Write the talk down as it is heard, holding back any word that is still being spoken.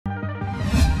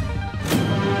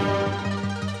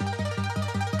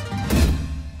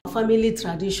Family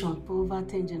tradition for over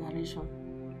 10 generations.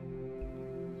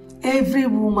 Every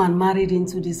woman married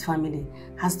into this family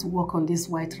has to work on these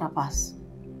white wrappers.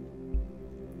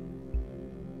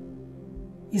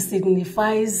 It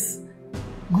signifies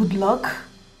good luck,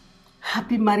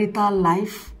 happy marital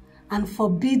life, and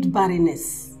forbid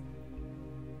barrenness.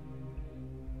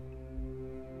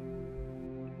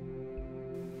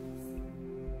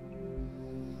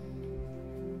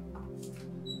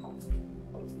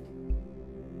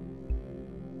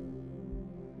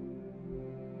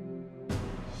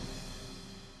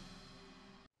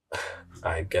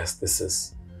 I guess this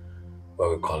is what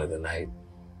we call it a night.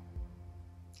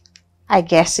 I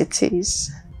guess it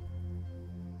is.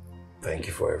 Thank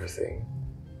you for everything.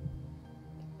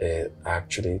 It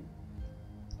actually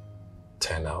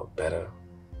turned out better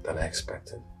than I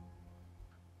expected.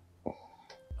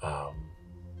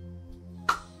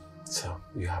 So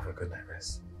you have a good night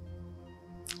rest.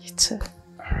 You too.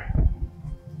 All right.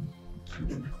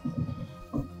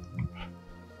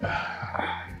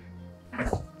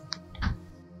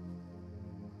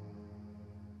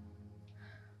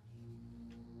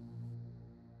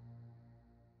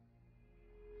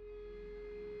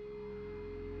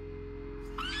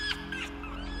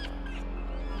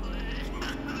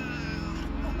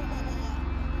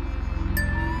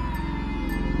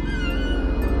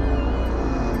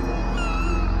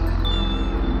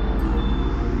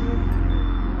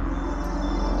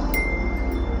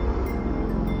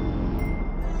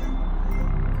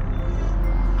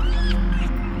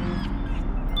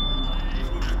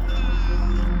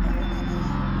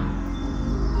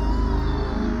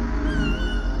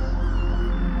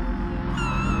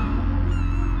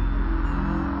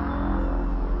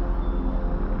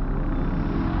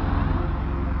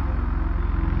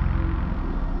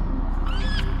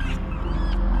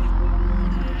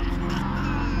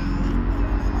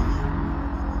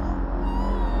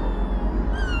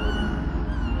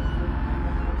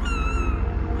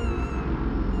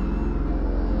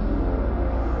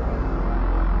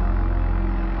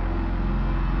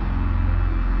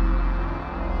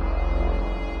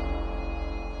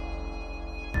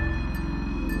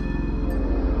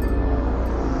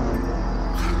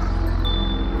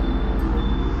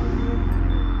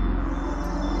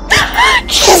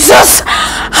 Jesus!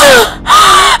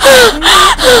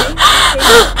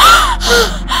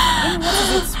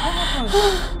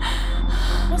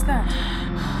 What's that?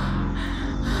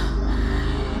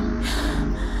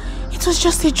 It was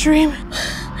just a dream,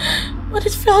 but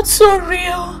it felt so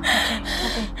real.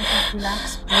 Okay,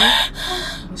 relax,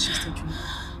 breathe. It was just a dream,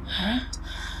 alright?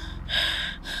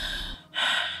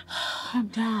 Calm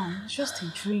down, it's just a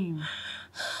dream.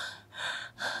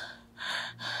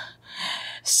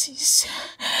 Sis,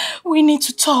 we need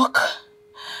to talk.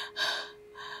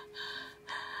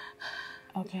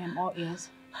 Okay, I'm all ears.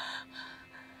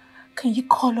 Can you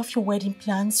call off your wedding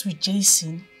plans with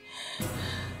Jason?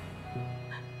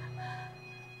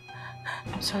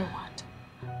 I'm sorry, what?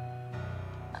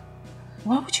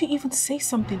 Why would you even say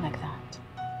something like that?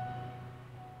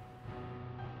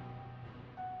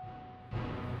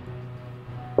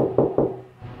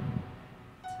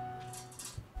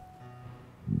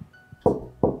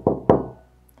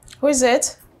 Who is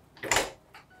it?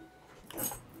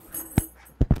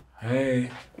 Hey.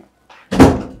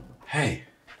 Hey.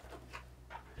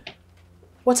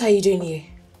 What are you doing here?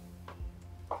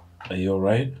 Are you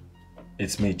alright?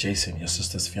 It's me, Jason, your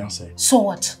sister's fiancé. So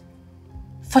what?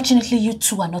 Fortunately, you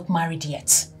two are not married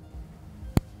yet.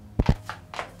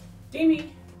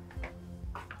 Jamie.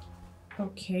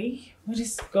 Okay, what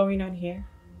is going on here?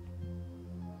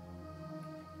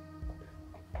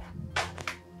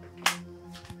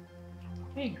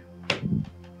 Hey.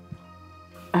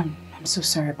 I'm so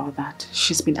sorry about that.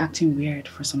 She's been acting weird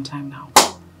for some time now.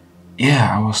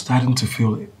 Yeah, I was starting to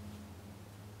feel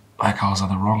like I was at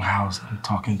the wrong house and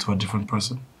talking to a different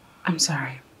person. I'm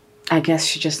sorry. I guess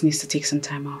she just needs to take some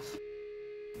time off.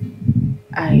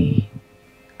 I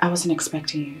wasn't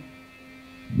expecting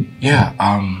you. Yeah,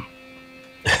 I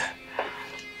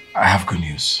have good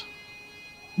news.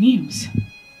 News?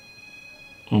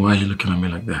 Why are you looking at me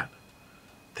like that?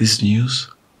 This news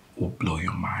will blow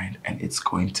your mind and it's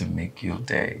going to make your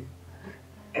day.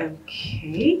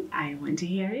 Okay, I want to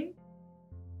hear it.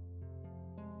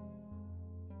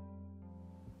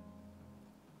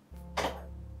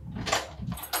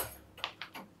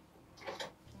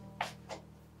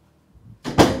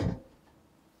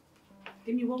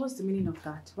 Demi, what was the meaning of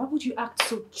that? Why would you act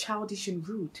so childish and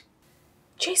rude?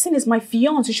 Jason is my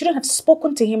fiancé. You shouldn't have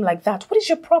spoken to him like that. What is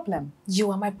your problem? You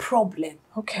are my problem.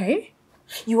 Okay.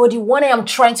 You are the one I am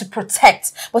trying to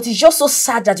protect. But it's just so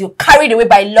sad that you're carried away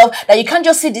by love that you can't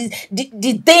just see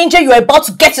the danger you're about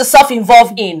to get yourself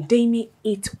involved in. Damien,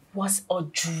 it was a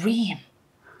dream.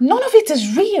 None of it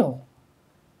is real.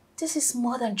 This is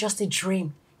more than just a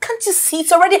dream. Can't you see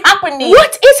it's already happening?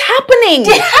 What is happening?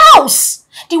 The house!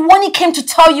 The one he came to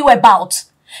tell you about.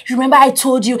 Remember I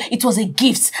told you it was a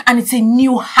gift and it's a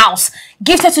new house.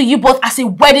 Gifted to you both as a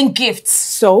wedding gift.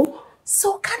 So?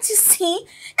 So can't you see?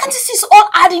 Can't you see it's all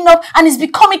adding up and it's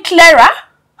becoming clearer?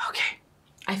 Okay.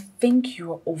 I think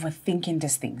you're overthinking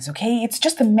these things, okay? It's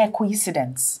just a mere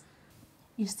coincidence.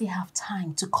 You still have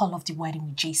time to call off the wedding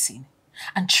with Jason.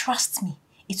 And trust me,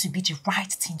 it will be the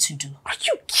right thing to do. Are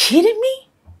you kidding me?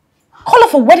 Call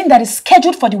off a wedding that is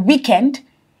scheduled for the weekend?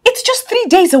 It's just 3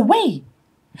 days away.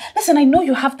 Listen, I know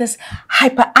you have this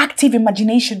hyperactive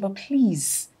imagination, but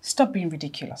please, stop being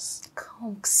ridiculous.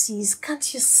 Come, sis,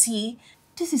 can't you see?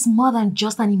 This is more than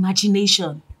just an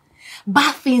imagination.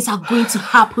 Bad things are going to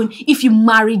happen if you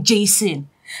marry Jason.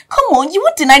 Come on, you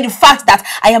won't deny the fact that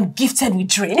I am gifted with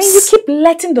dreams. And you keep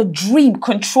letting the dream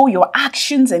control your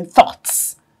actions and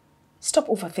thoughts. Stop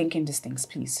overthinking these things,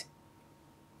 please.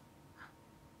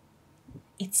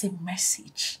 It's a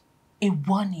message, a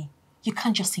warning. You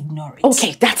can't just ignore it.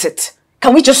 Okay, that's it.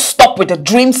 Can we just stop with the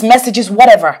dreams, messages,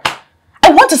 whatever?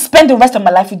 I want to spend the rest of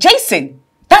my life with Jason.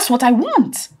 That's what I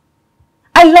want.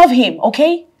 I love him,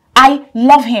 okay? I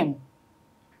love him.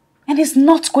 And he's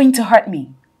not going to hurt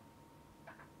me.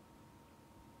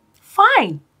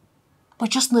 Fine. But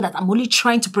just know that I'm only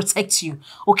trying to protect you,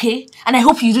 okay? And I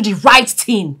hope you do the right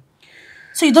thing.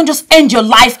 So you don't just end your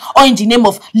life all in the name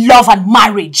of love and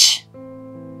marriage.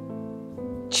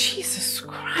 Jesus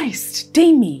Christ,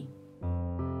 Damie.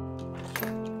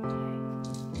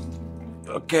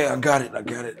 Okay, I got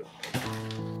it.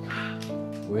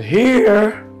 We're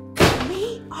here.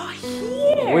 We are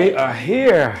here. We are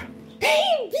here.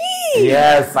 Baby!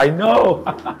 Yes, I know.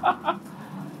 Wow.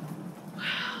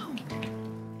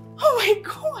 Oh my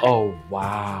God. Oh,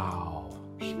 wow.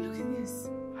 Baby, look at this.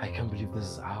 I can't believe this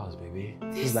is ours, baby.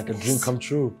 This is like a dream come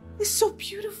true. It's so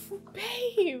beautiful,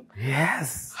 babe.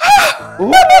 Yes.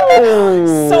 Ooh.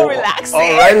 So relaxing.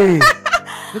 Alrighty.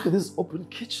 Look at this open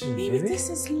kitchen, Baby, baby. this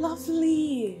is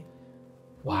lovely.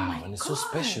 Wow, Oh and it's God. so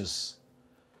spacious.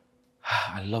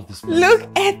 I love this place. Look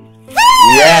at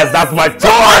that. Yes, that's my toy.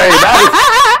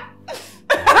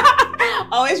 That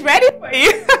Always ready for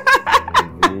you.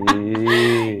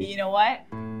 is... You know what?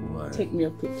 What? Take me a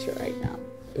picture right now.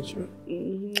 Picture?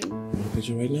 Mm-hmm. You want a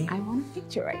picture right now? I want a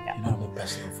picture right now. You know I'm the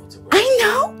best photographer. I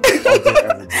know. All day,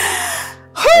 every day.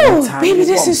 Oh, Anytime baby, you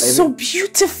this want, is baby. so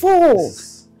beautiful.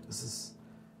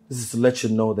 This is to let you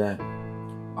know that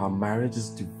our marriage is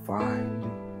divine.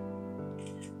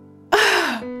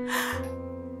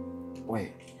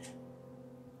 Wait.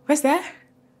 Where's that?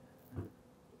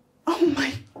 Oh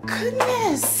my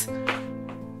goodness.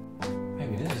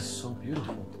 Baby, this is so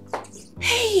beautiful.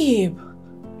 Babe,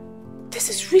 this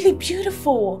is really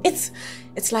beautiful. It's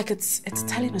like it's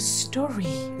telling a story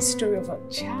of a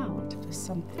child or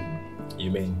something.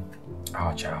 You mean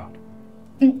our child?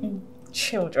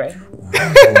 Children.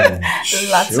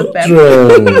 Lots of them.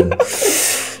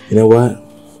 You know what?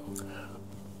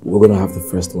 We're gonna have the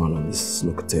first one on this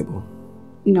snooker table.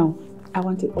 No, I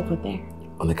want it over there.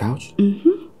 On the couch?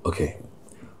 Mm-hmm. Okay.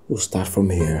 We'll start from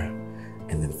here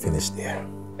and then finish there.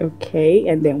 Okay,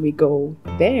 and then we go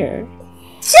there.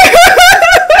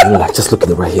 Just look at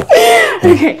it right here.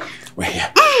 Okay. Right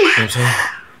here. You know what I'm saying?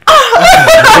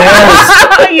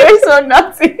 Yes. You're so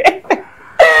naughty.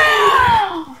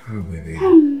 Oh, baby.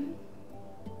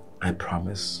 I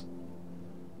promise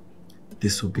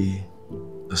this will be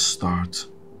the start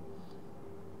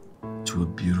to a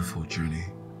beautiful journey.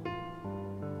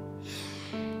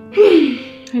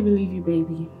 I believe you,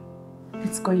 baby.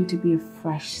 It's going to be a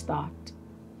fresh start.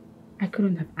 I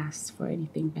couldn't have asked for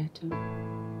anything better.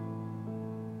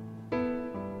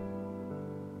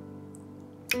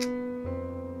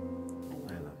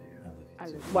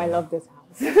 I love this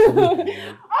house.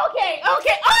 Okay.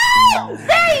 Oh,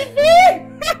 baby!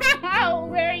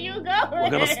 Where are you going? We're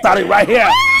gonna start it right here.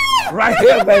 Right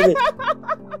here, baby.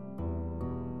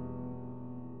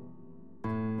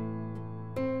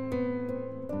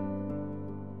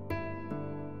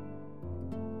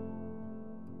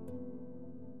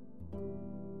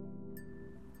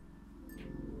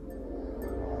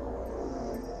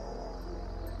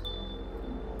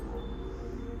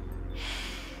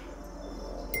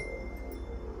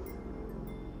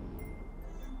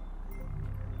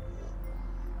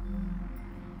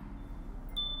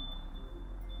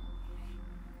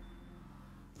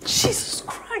 Jesus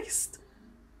Christ.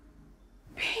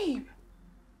 Babe.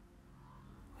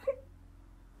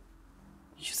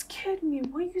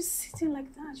 why are you sitting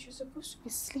like that? You're supposed to be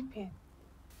sleeping.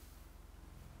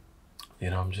 You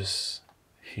know, I'm just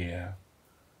here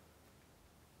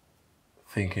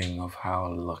thinking of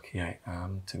how lucky I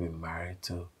am to be married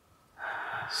to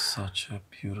such a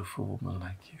beautiful woman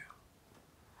like you.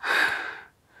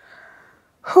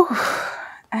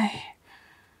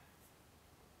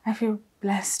 I feel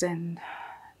blessed and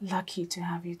lucky to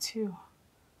have you too.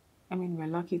 I mean, we're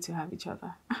lucky to have each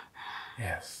other.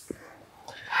 Yes.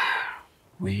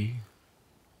 We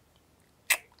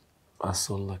are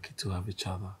so lucky to have each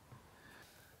other.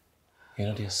 You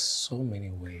know, there's so many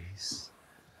ways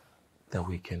that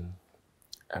we can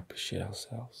appreciate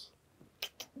ourselves.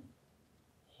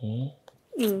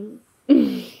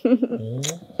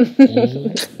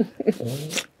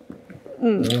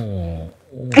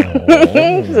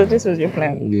 So this was your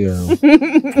plan? Yeah.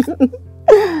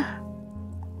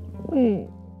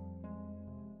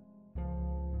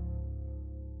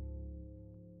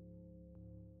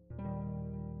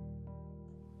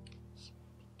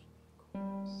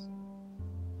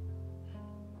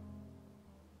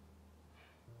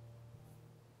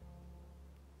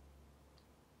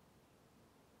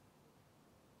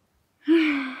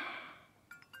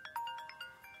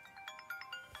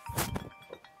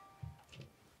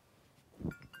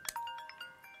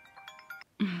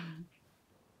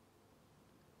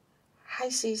 Hi,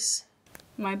 sis.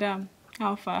 Madam,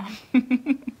 how far?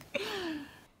 I'm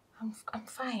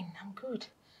fine. I'm good.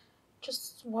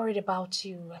 Just worried about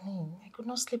you. I mean, I could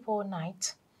not sleep all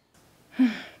night.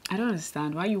 I don't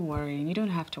understand. Why are you worrying? You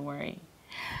don't have to worry.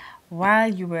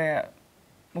 While you were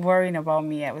worrying about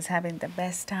me, I was having the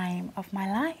best time of my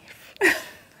life.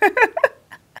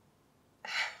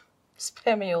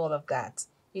 Spare me all of that.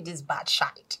 You this bad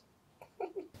child.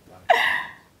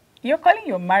 You're calling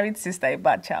your married sister a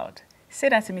bad child. Say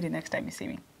that to me the next time you see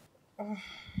me.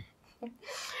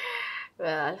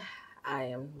 Well, I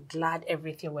am glad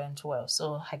everything went well.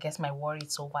 So I guess my worry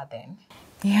is over then.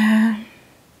 Yeah,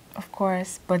 of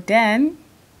course. But then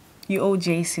you owe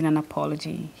Jason an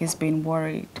apology. He's been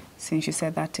worried since you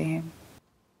said that to him.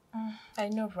 I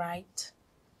know, right?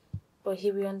 But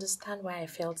he will understand why I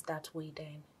felt that way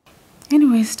then.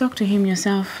 Anyways, talk to him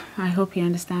yourself. I hope he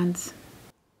understands.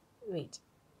 Wait,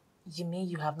 you mean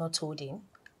you have not told him?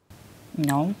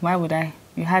 No, why would I?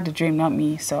 You had the dream, not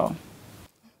me, so...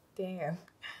 Damn.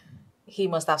 He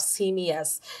must have seen me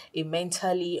as a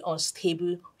mentally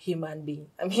unstable human being.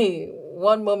 I mean,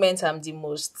 one moment I'm the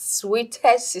most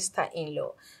sweetest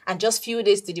sister-in-law. And just few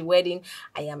days to the wedding,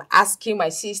 I am asking my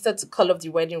sister to call off the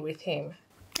wedding with him.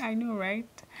 I know, right?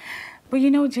 But you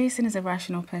know, Jason is a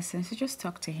rational person, so just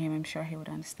talk to him. I'm sure he would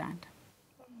understand.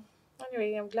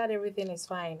 Anyway, I'm glad everything is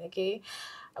fine, okay?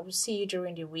 I will see you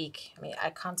during the week. I mean, I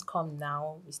can't come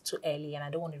now. It's too early and I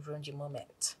don't want to ruin the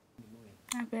moment.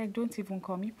 I beg, don't even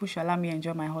call me. Push, allow me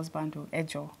enjoy my husband, or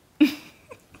Ejo.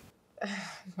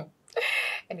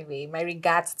 Anyway, my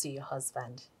regards to your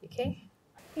husband, okay?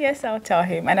 Yes, I'll tell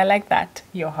him. And I like that.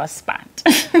 Your husband.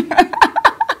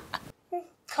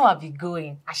 Come on, be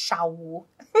going. I shall.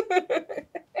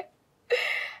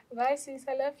 Bye, sis.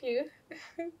 I love you.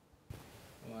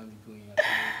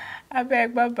 I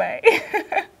beg, bye-bye.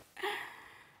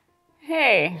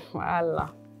 Hey, voila.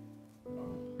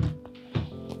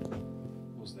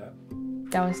 Who's that?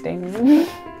 That was Damien.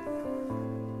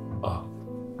 Oh.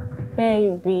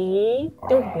 Baby,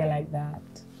 don't be like that.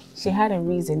 She had a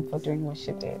reason for doing what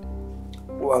she did.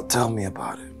 Well, tell me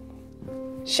about it.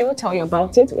 She will tell you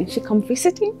about it when she comes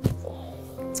visiting.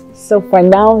 So for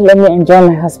now, let me enjoy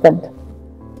my husband.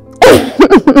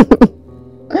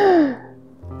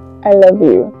 I love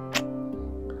you.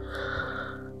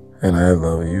 And I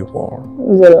love you more.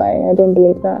 It's a lie. I don't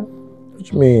believe that.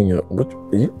 What you mean? What?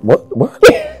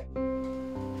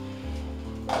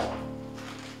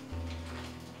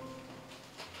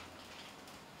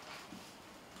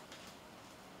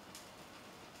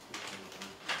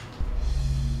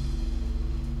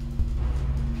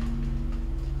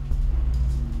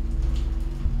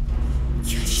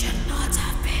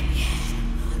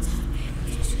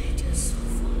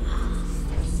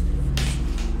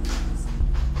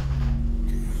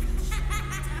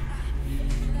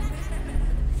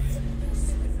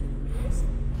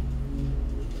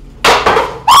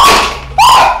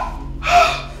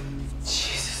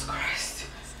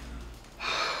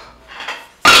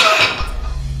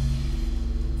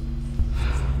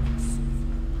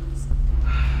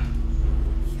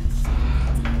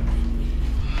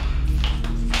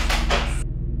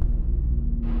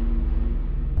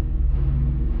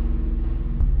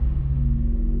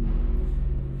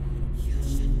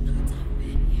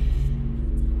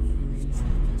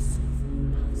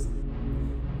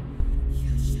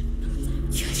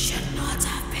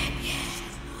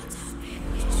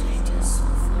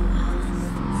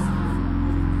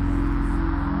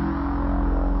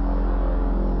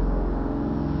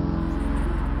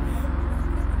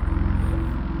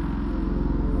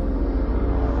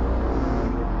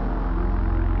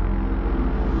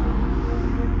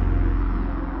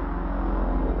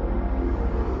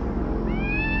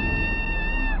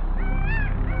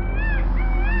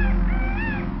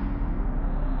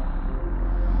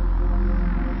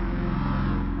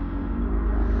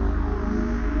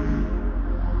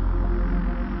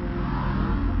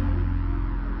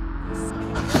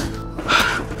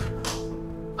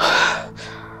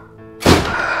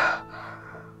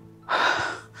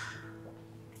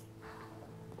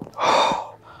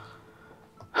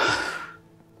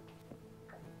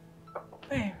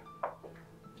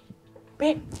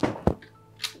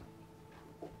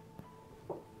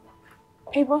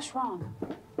 Hey, what's wrong?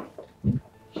 You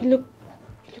look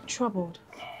troubled.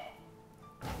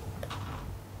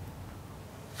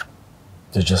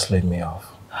 They just laid me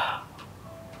off.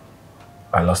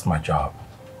 I lost my job.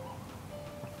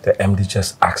 The MD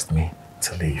just asked me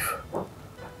to leave.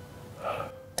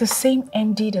 The same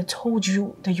MD that told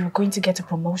you that you were going to get a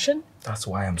promotion? That's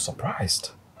why I'm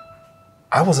surprised.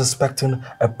 I was expecting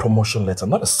a promotion letter,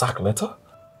 not a sack letter.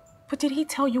 But did he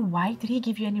tell you why? Did he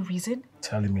give you any reason?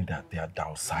 Telling me that they are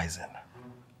downsizing.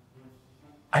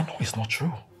 I know it's not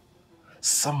true.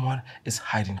 Someone is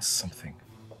hiding something.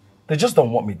 They just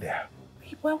don't want me there.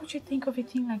 Wait, why would you think of a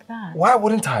thing like that? Why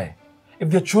wouldn't I? If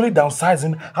they're truly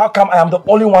downsizing, how come I am the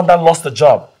only one that lost the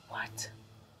job? What?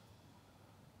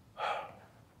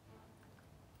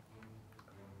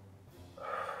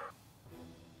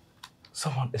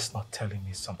 Someone is not telling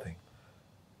me something.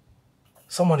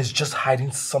 Someone is just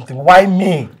hiding something. Why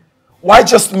me? Why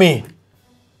just me?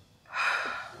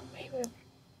 Baby,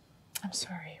 I'm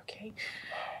sorry, okay?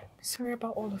 I'm sorry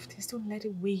about all of this. Don't let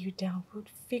it weigh you down. We'll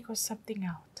figure something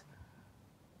out.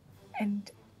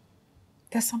 And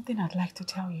there's something I'd like to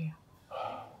tell you.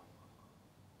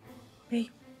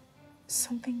 Babe,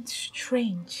 something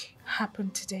strange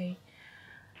happened today.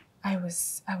 I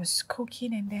was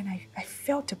cooking and then I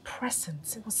felt a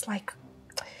presence. It was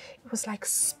like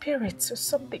spirits or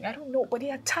something. I don't know, but they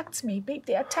attacked me, babe.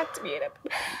 They attacked me, and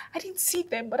I didn't see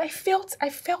them, but I felt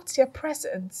their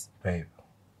presence. Babe,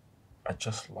 I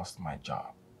just lost my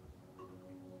job.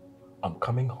 I'm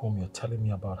coming home. You're telling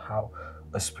me about how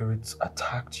a spirit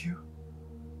attacked you.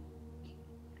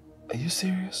 Are you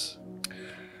serious?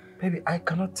 Baby, I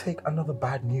cannot take another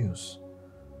bad news.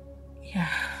 Yeah,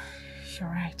 you're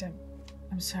right.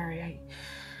 I'm sorry.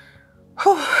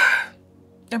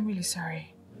 I'm really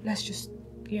sorry. Let's just,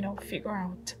 figure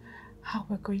out how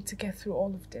we're going to get through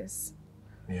all of this.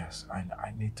 Yes, I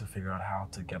need to figure out how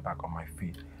to get back on my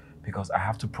feet because I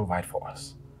have to provide for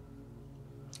us.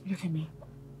 Look at me.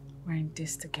 We're in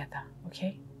this together,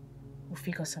 okay? We'll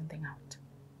figure something out.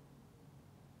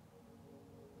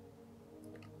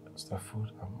 Is there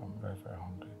food? I'm very, very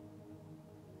hungry.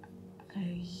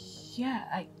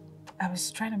 Yeah, I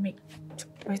was trying to make...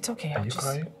 But it's okay. Are you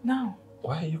crying? No.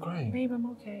 Why are you crying? Babe, I'm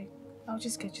okay. I'll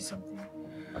just get you something.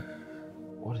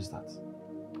 What is that?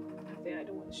 Nothing. I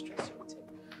don't want to stress you with it.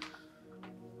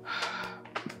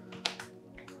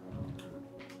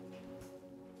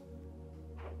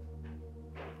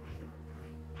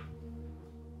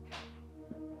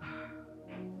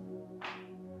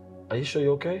 Are you sure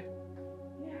you're okay?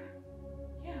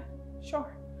 Yeah,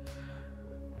 sure.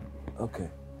 Okay.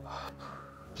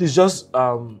 Please just,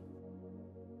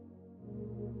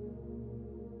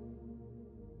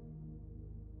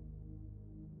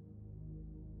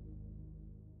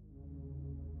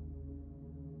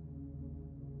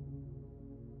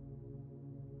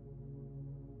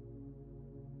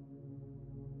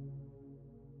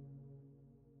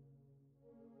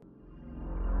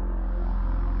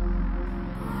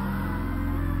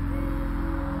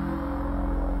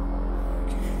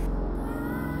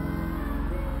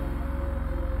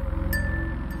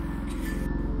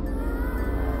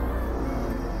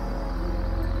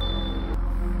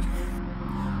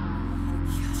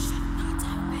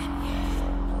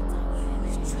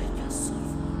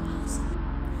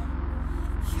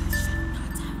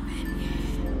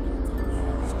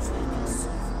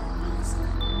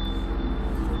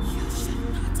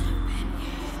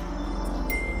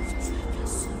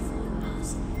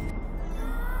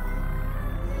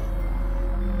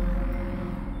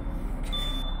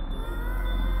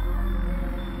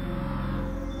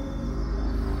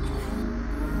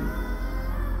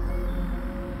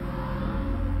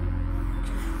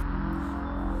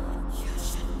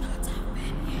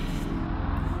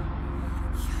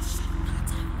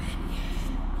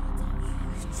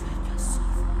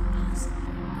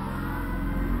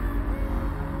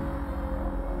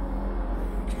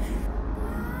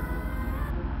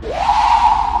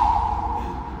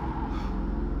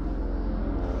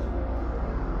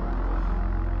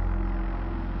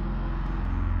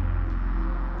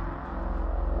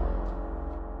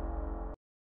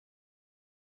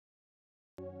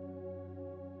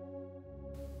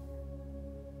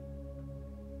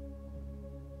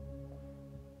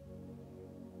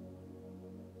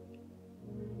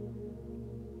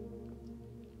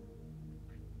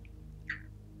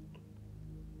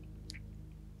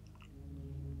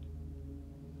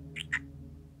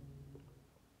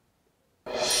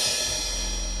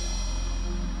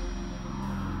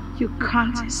 You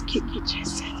can't escape it,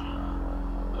 Jason.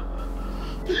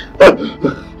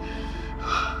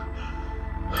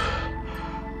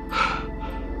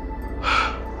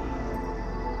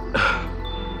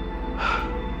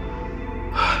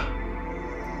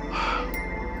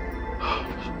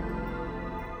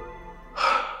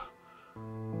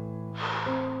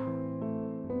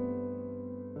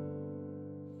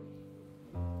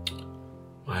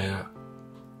 Maya,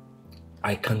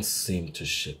 I can't seem to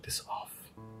shake this off.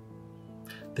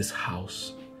 This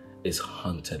house is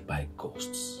haunted by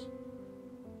ghosts.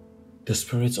 The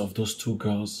spirits of those two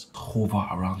girls hover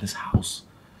around this house.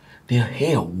 They are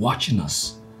here watching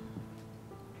us.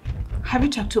 Have you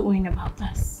talked to Owen about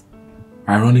this?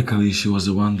 Ironically, she was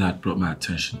the one that brought my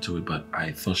attention to it, but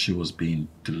I thought she was being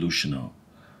delusional.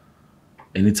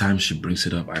 Anytime she brings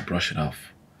it up, I brush it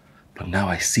off. But now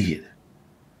I see it.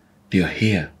 They are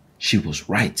here. She was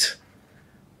right.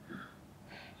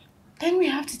 Then we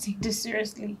have to take this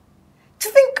seriously. To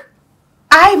think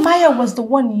I, Maya, was the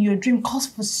one in your dream calls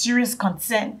for serious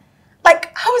concern.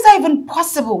 Like, how is that even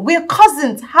possible? We're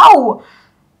cousins. How?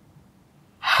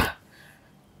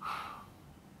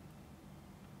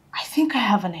 I think I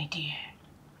have an idea.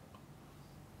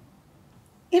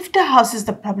 If the house is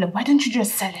the problem, why don't you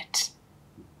just sell it?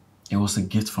 It was a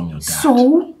gift from your dad.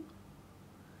 So?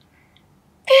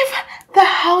 If the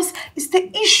house is the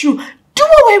issue, do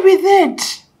away with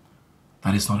it.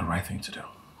 That is not the right thing to do.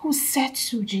 Who said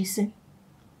so, Jason?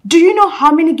 Do you know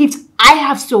how many gifts I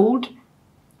have sold?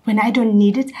 When I don't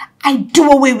need it, I do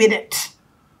away with it.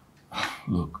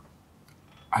 Look,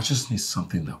 I just need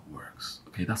something that works.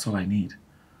 Okay, that's all I need.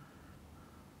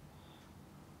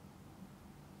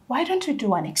 Why don't we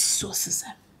do an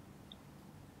exorcism?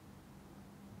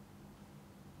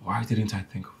 Why didn't I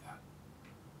think of that?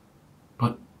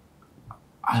 But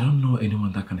I don't know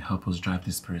anyone that can help us drive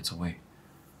these spirits away.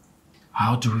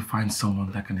 How do we find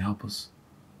someone that can help us?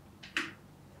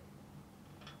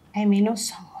 I may know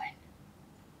someone.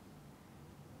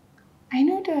 I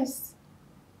know there's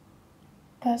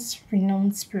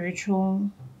renowned spiritual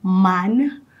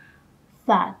man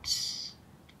that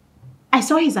I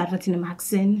saw his advert in the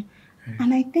magazine,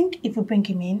 and I think if we bring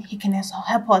him in, he can also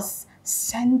help us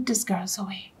send these girls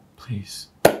away. Please,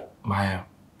 Maya,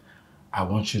 I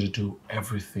want you to do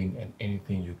everything and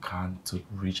anything you can to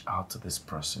reach out to this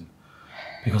person,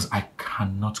 because I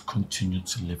cannot continue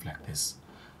to live like this.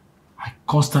 I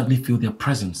constantly feel their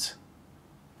presence.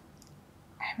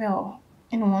 I will.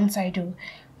 And once I do,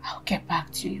 I'll get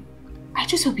back to you. I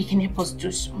just hope you can help us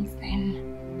do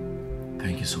something.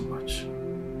 Thank you so much.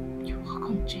 You're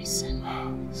welcome, Jason.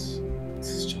 This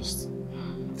is just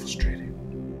frustrating.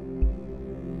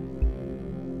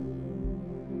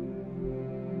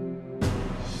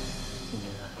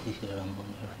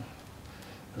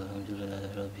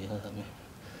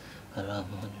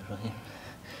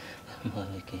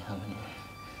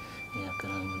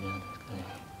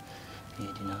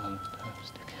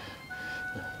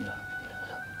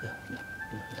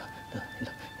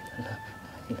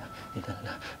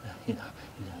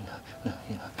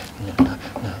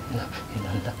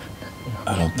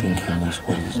 I don't think he knows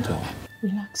what he's doing.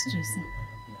 Relax, Jason.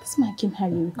 This man came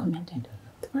highly recommended.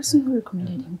 The person who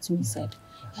recommended him to me said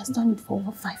he has done it for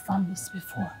over 5 families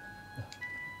before.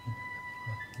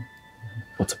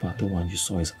 What about the one you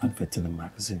saw his advert in the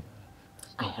magazine?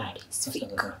 I heard he's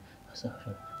fake.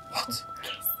 What?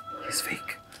 Yes. He's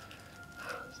fake.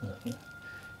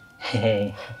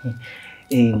 Hey,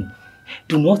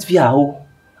 do not fear.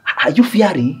 Are you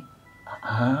fearing?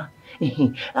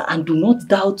 And do not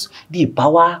doubt the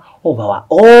power of our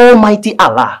Almighty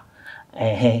Allah.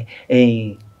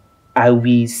 I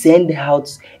will send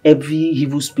out every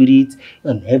evil spirit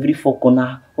and every four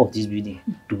corner of this building.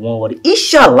 Do not worry.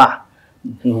 Inshallah,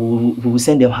 we will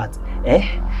send them out.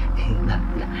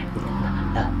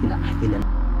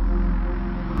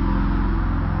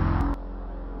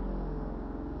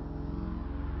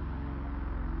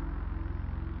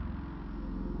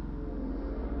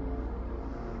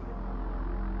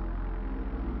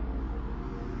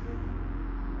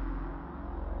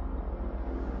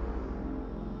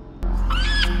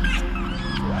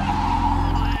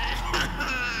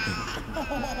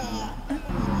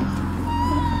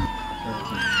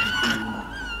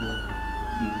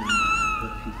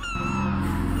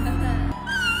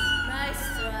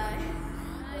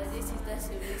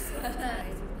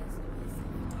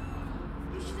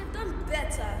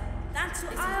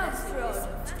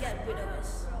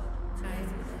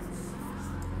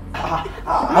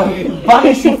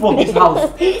 Banish you from this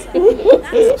house.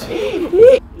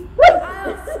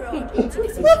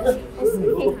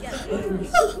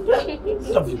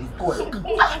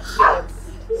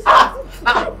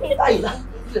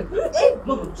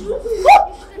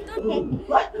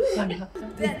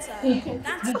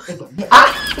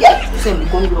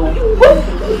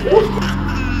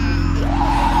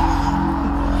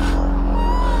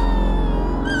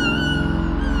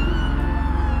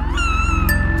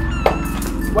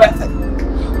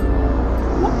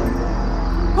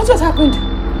 What just happened?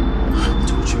 I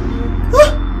told you.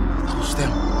 That was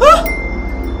them.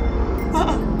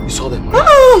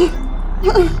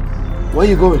 Where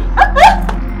are you going?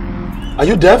 Are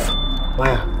you deaf?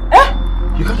 Maya.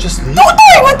 You can't just leave. Don't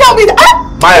even tell me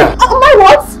that. Maya. My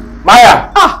what? Maya.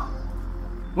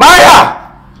 Maya.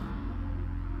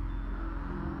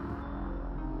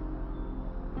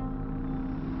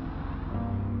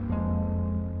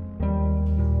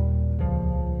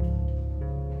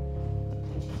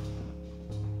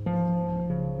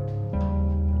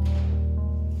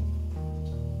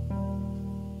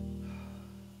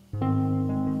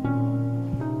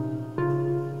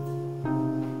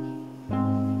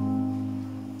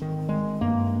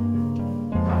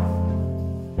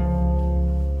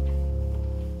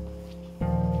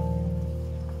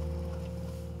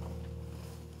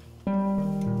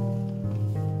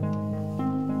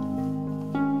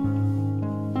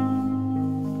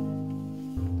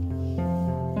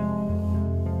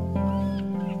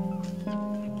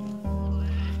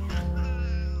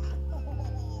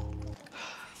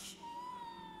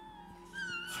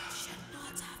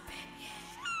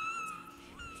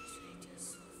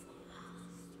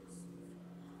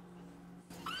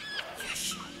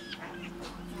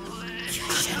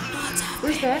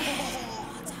 Who's there?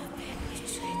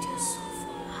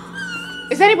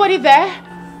 Is anybody there?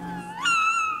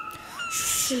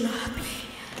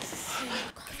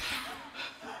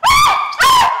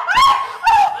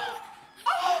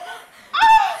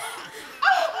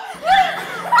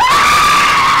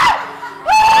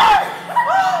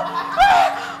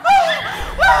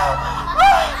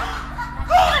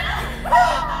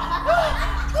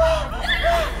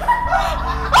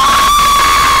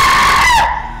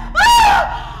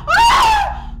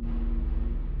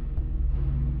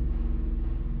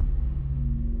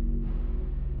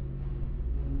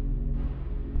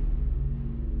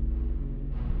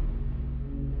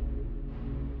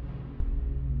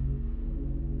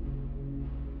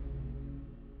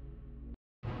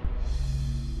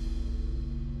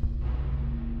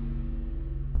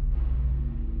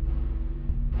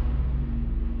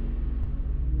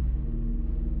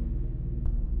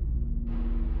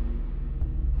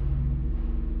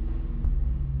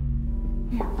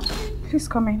 Please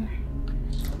come in.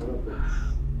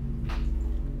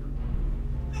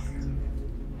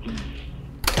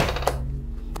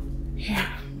 Here,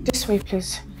 this way,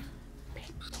 please.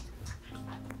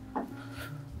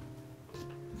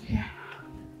 Here.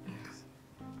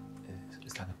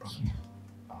 Is that a problem?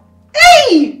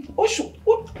 Hey! Osho!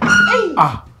 Hey!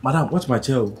 Madam, watch my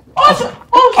chair. Osho!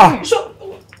 Osho!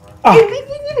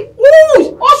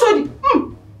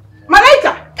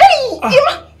 Malaika! Hey!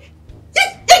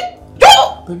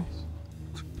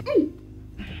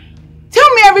 Tell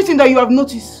me everything that you have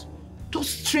noticed. Those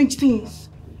strange things.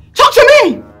 Talk to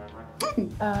me!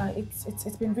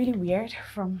 It's been really weird,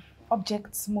 from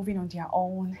objects moving on their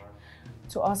own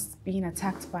to us being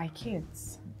attacked by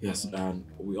kids. Yes, and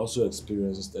we also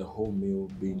experienced a whole meal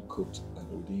being cooked and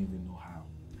we didn't even know how.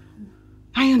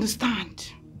 I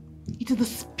understand. It is the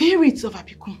spirits of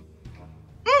Abiku.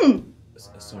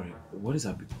 Sorry, what is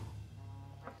Abiku?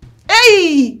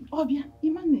 Hey! Obia,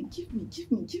 Emmanuel, give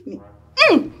me.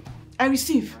 I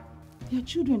receive. There are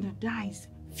children that dies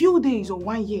few days or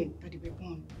 1 year that they were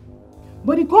born.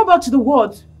 But they go back to the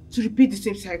world to repeat the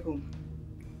same cycle.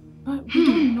 But we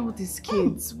don't know these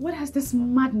kids. What has this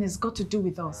madness got to do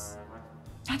with us?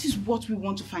 That is what we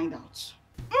want to find out.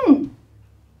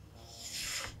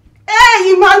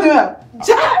 Hey, Emmanuel!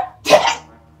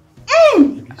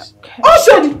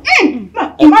 Oshodi!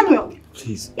 Emmanuel!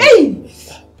 Please. Hey!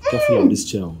 Careful on this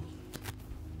chair.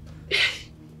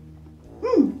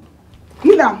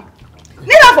 Kneel down.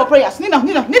 Kneel down for prayers. Kneel down.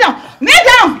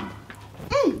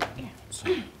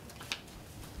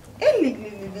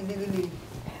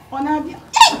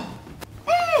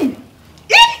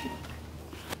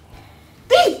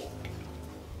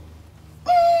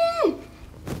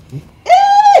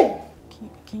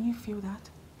 Can you feel that?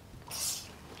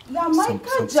 Something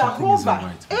isn't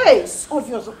right. Hey,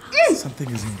 Something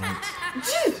isn't right.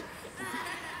 Jeez.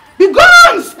 Be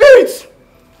gone, spirits!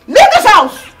 Leave this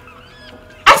house!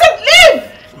 I said leave!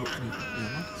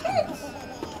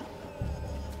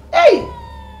 Hey!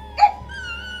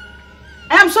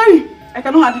 I am sorry. I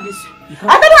cannot handle this. I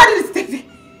cannot handle this.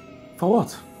 For what?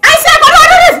 I said I cannot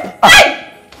handle this! Hey!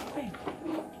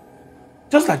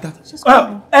 Just like that.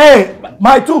 Hey,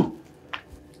 my two.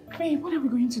 Babe, what are we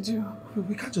going to do?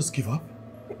 We can't just give up.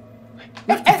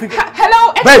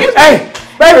 Hello? Baby, hey!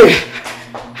 Baby!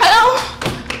 Hello?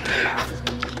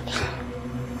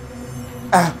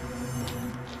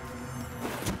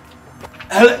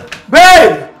 Hello?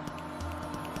 Babe!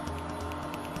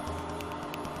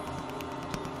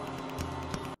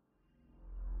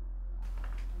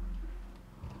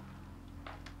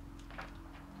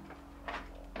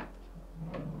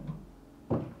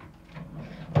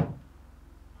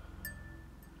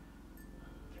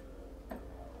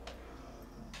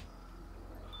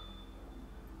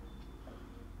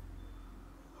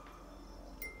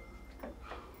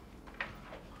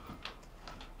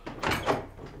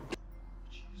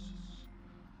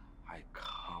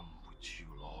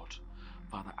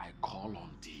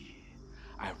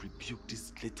 I rebuke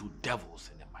these little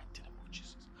devils in the mighty name of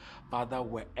Jesus. Father,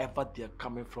 wherever they are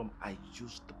coming from, I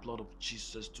use the blood of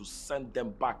Jesus to send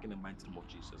them back in the mighty name of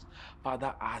Jesus.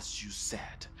 Father, as you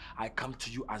said, I come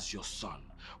to you as your son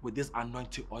with this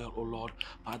anointing oil, oh Lord.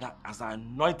 Father, as I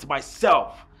anoint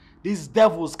myself, these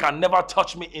devils can never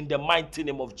touch me in the mighty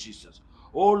name of Jesus.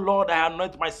 Oh Lord, I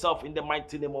anoint myself in the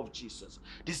mighty name of Jesus.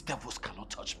 These devils cannot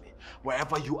touch me.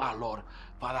 Wherever you are, Lord,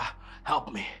 Father,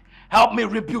 help me. Help me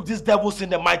rebuke these devils in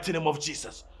the mighty name of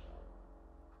Jesus.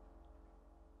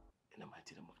 In the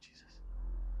mighty name of Jesus.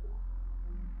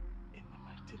 In the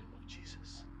mighty name of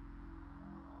Jesus.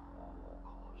 Oh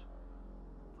God.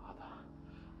 Father.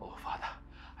 Oh Father,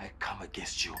 I come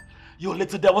against you. You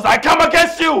little devils, I come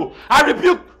against you. I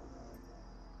rebuke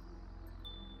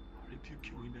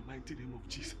you in the mighty name of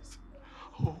Jesus.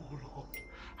 Oh Lord,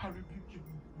 I rebuke you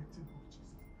in the mighty name of Jesus.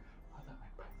 Father, I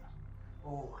pray that.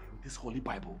 Oh, with this holy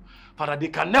Bible, Father, they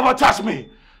can never touch me.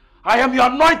 I am your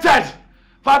anointed.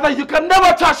 Father, you can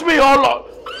never touch me, oh Lord.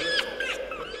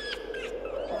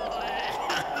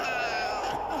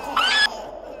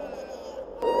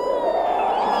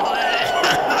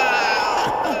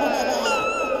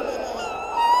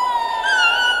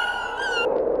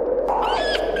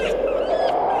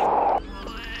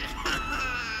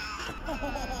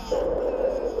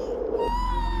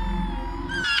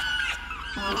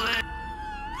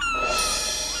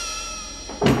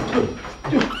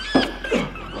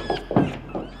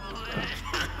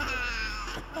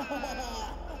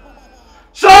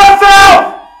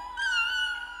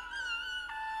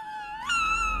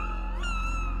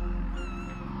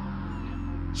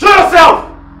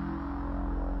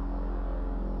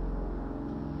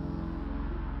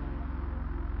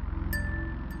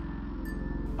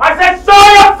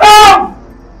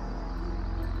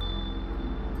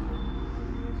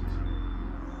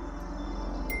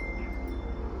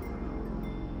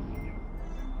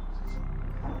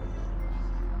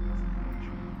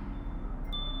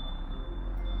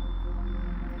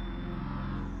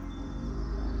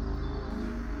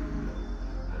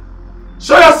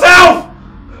 Show yourself!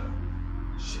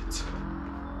 Shit.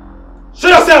 Show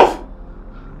yourself!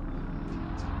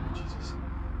 Jesus.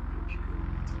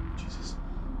 Jesus.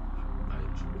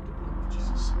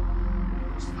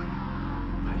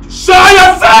 Show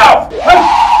yourself!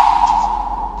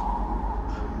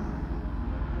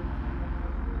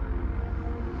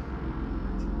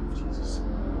 Jesus.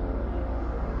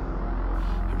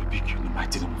 I rebuke you in the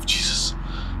mighty name of Jesus.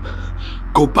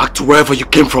 Go back to wherever you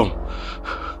came from.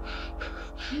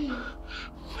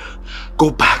 Go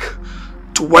back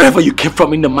to wherever you came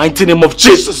from in the mighty name of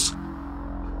Jesus.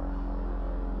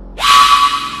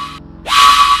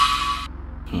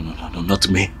 No, not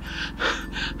me.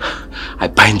 I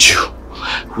bind you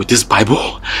with this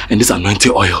Bible and this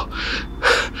anointing oil.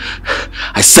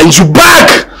 I send you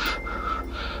back.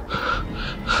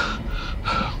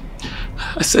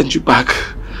 I send you back.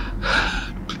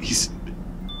 Please.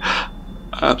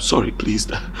 I'm sorry, please.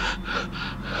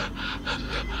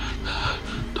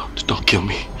 Don't kill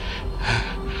me.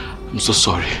 I'm so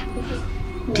sorry.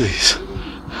 Please.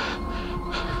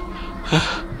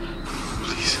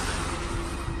 Please.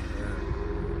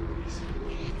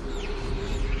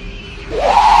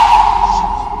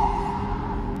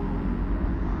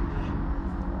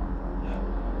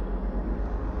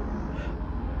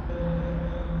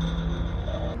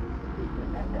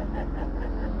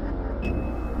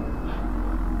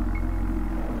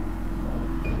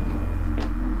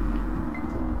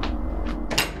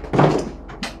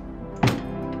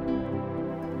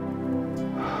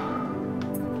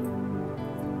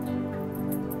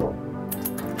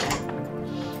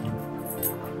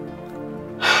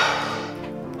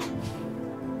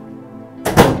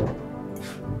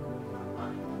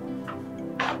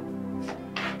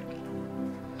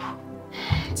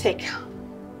 Take.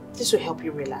 This will help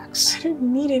you relax. I don't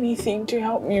need anything to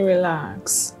help me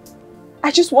relax. I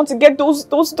just want to get those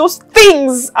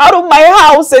things out of my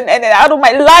house and out of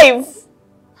my life.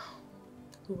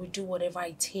 We will do whatever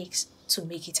it takes to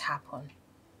make it happen.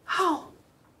 How?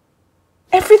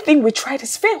 Everything we tried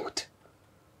has failed.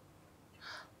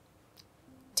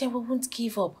 Then we won't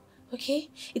give up,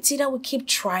 okay? It's either we keep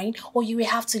trying or you will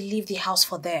have to leave the house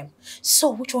for them.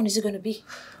 So which one is it going to be?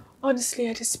 Honestly,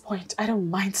 at this point, I don't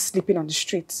mind sleeping on the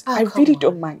streets. Oh, I really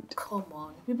don't mind. Come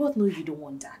on. We both know you don't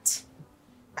want that.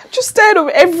 I'm just tired of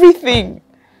everything.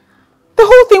 The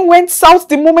whole thing went south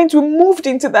the moment we moved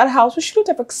into that house. We shouldn't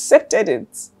have accepted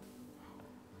it.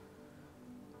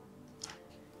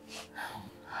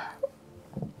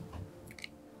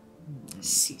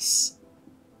 Sis,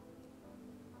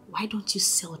 why don't you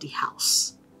sell the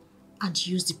house and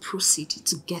use the proceed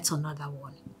to get another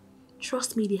one.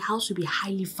 Trust me, the house will be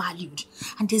highly valued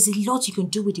and there's a lot you can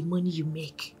do with the money you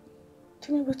make.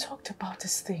 Jimmy, we talked about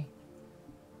this thing.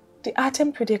 The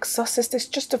attempt with the exorcist is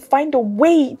just to find a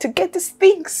way to get these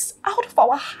things out of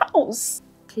our house.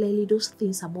 Clearly, those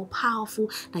things are more powerful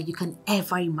than you can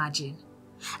ever imagine.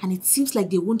 And it seems like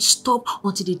they won't stop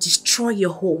until they destroy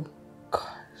your home.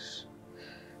 Gosh,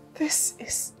 this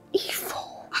is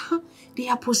evil. They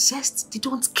are possessed, they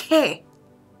don't care.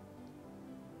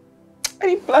 I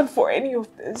didn't plan for any of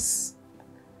this.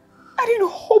 I didn't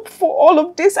hope for all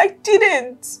of this. I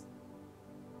didn't.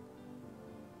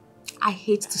 I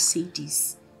hate to say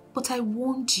this, but I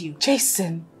warned you.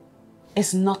 Jason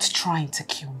is not trying to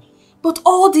kill me. But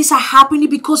all this are happening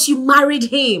because you married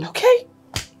him. Okay,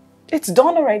 it's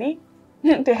done already.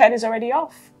 The head is already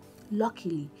off.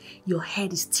 Luckily, your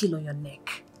head is still on your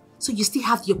neck. So you still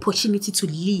have the opportunity to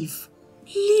leave.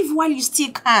 Leave while you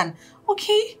still can,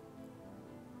 okay?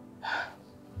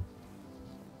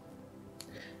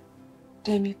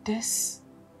 Demi, this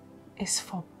is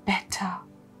for better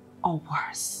or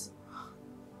worse.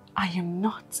 I am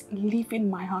not leaving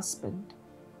my husband.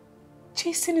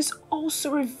 Jason is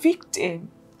also a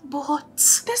victim. But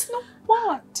There's no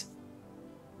what.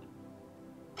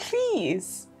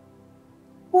 Please.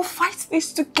 We'll fight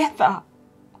this together.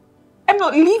 I'm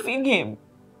not leaving him.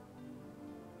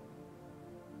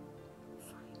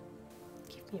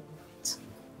 give me a moment.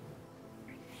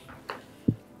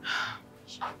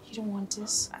 You don't want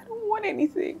this? I don't want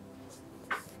anything.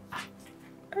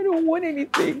 I don't want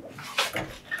anything.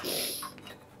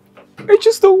 I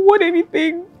just don't want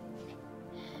anything.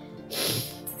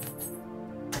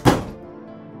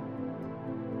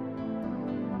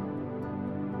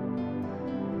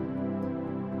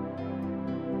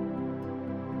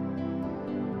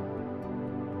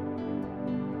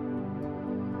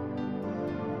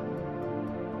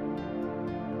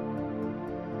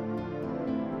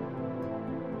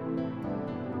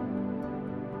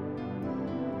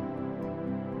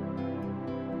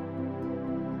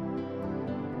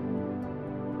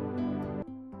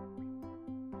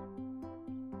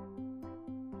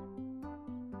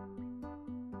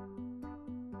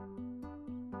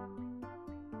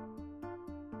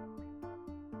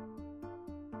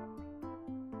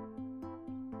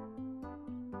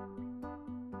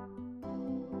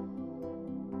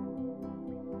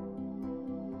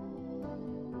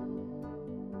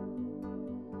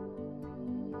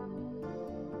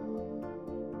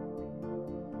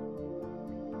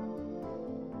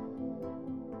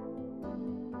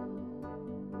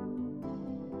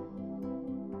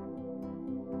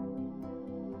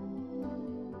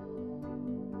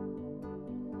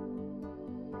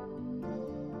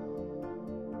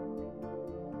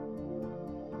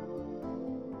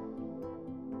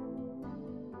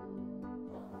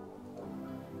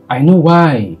 I know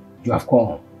why you have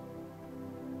come.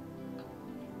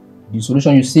 The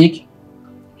solution you seek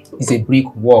is a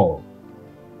brick wall.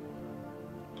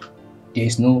 There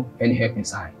is no any help in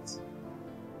sight.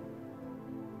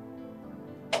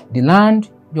 The land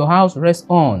your house rests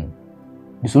on,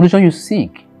 the solution you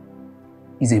seek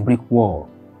is a brick wall.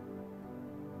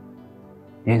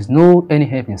 There is no any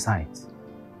help in sight.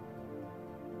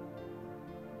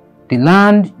 The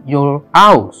land your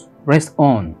house rests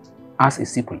on has a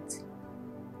secret,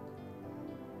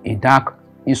 a dark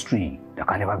history that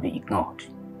can never be ignored.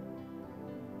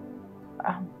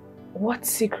 What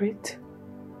secret?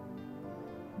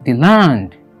 The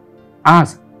land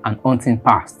has an haunting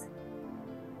past.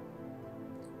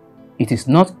 It is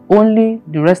not only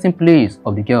the resting place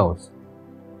of the girls,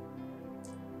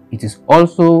 it is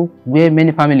also where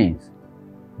many families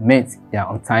met their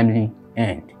untimely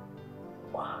end.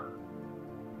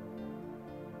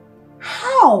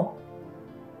 How?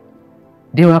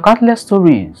 There were countless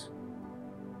stories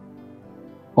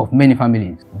of many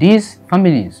families. These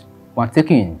families were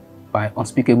taken by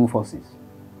unspeakable forces.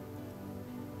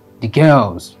 The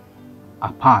girls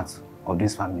are part of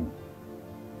this family.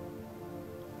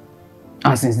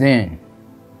 And since then,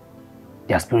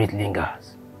 their spirit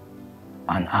lingers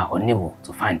and are unable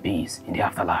to find peace in the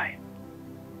afterlife.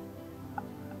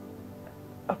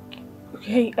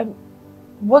 Okay,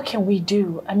 what can we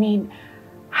do? I mean,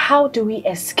 how do we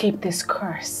escape this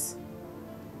curse?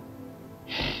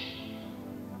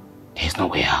 There's no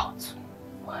way out.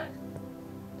 What?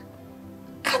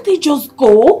 Can't they just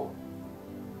go?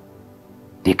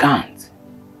 They can't.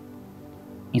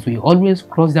 It will always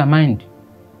cross their mind,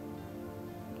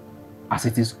 as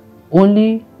it is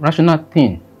only rational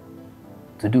thing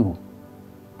to do,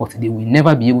 but they will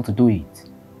never be able to do it.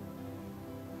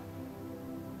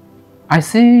 I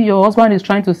see your husband is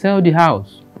trying to sell the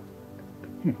house.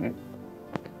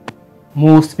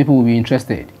 Most people will be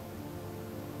interested,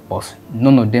 but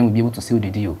none of them will be able to seal the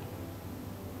deal.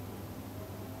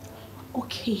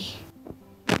 Okay.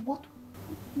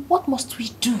 What must we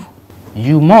do?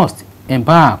 You must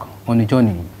embark on a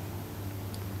journey.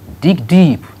 Dig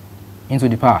deep into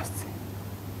the past.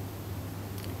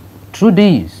 Through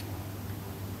this,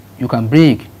 you can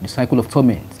break the cycle of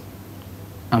torment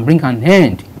and bring an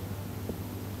end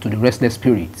to the restless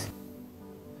spirit.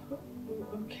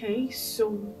 Okay, so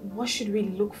what should we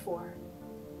look for?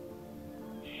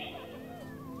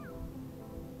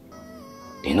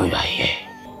 They know you are here.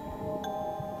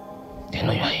 They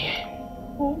know you are here.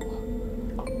 Oh.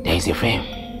 There is a frame.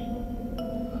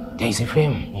 There is a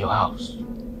frame in your house.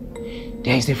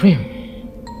 There is a frame.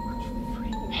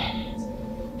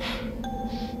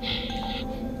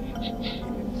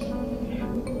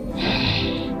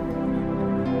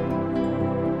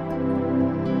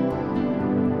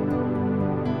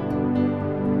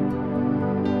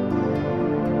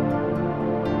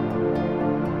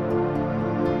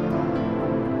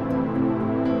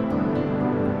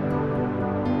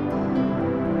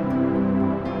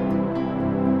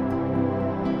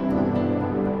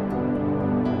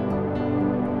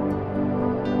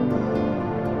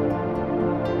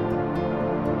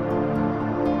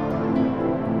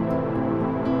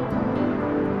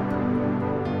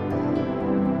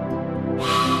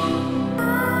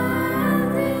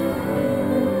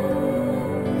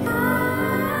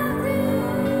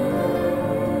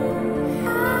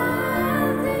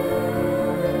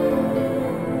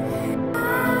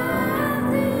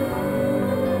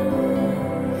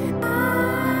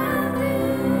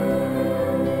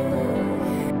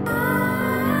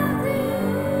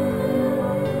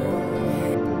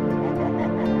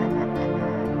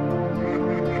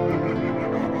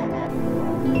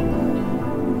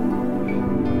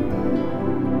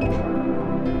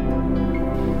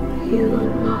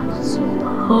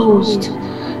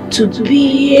 To be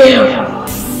here.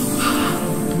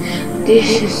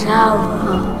 This is our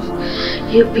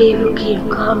house. You people keep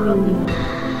coming.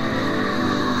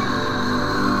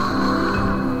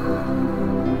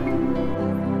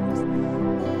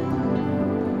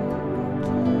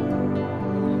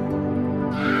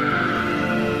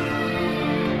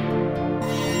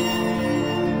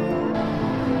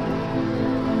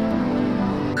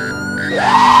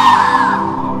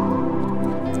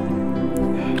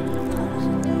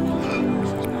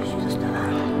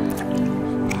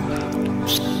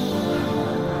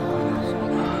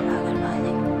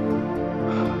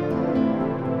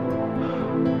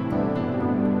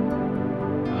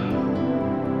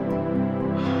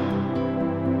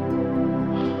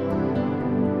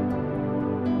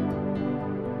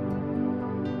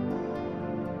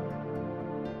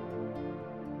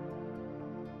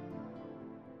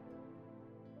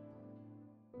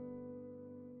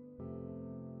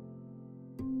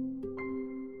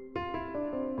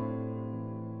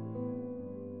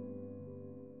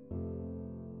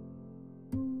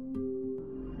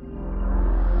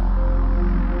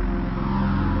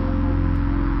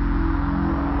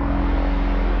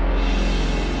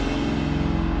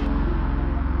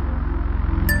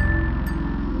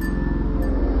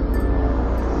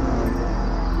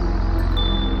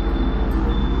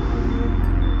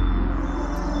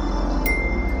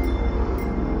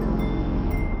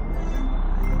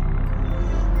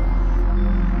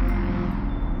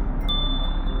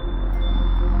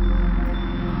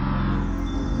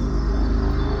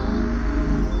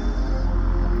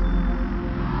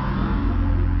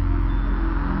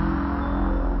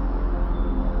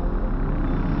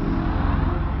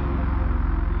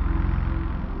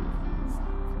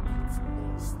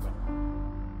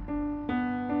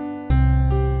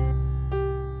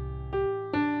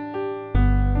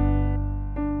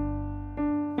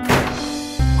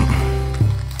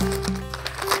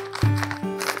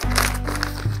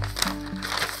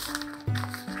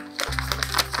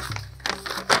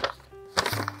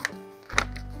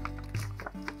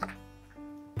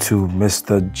 To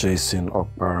Mr. Jason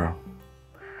Okpara,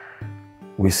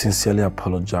 we sincerely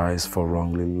apologize for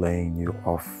wrongly laying you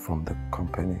off from the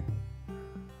company.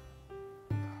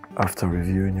 After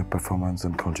reviewing your performance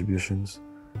and contributions,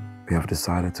 we have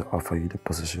decided to offer you the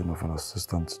position of an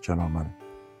assistant general manager.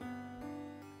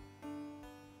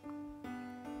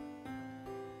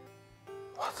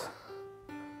 What?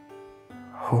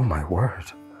 Oh my word.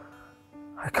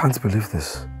 I can't believe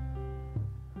this.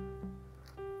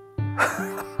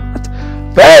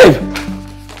 Babe!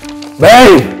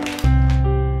 Babe!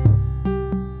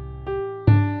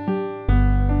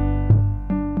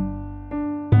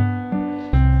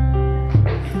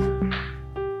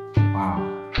 Wow.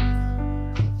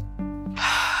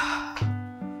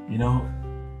 You know,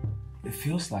 it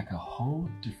feels like a whole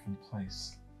different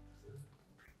place.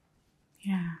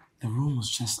 Yeah. The room was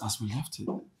just as we left it.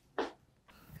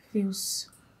 Feels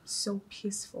so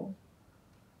peaceful.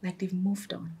 Like they've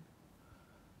moved on.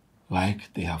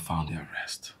 Like they have found their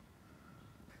rest.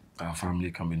 Our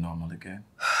family can be normal again.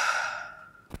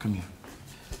 Come here.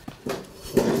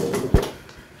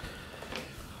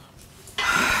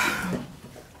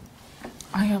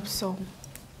 I hope so.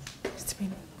 It's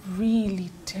been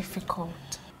really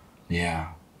difficult.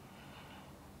 Yeah.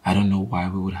 I don't know why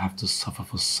we would have to suffer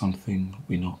for something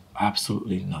we know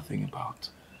absolutely nothing about.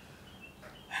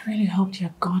 I really hoped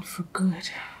you're gone for good.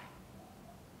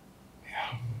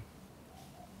 Yeah.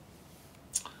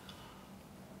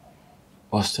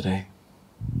 What's today?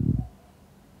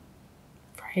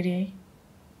 Friday.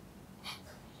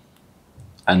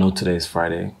 I know today's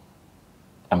Friday.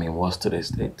 I mean, what's today's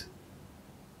date?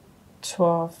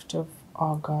 12th of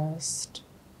August.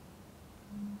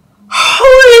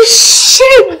 Holy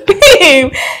shit,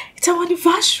 babe! It's our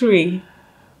anniversary.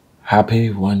 Happy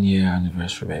 1 year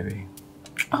anniversary, baby.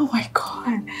 Oh my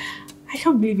god. I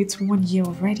can't believe it's 1 year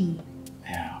already.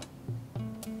 Yeah.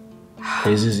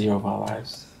 Craziest year of our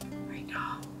lives. I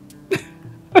know.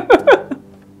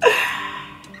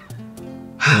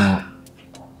 You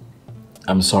know,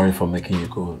 I'm sorry for making you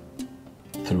go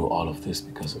through all of this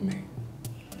because of me.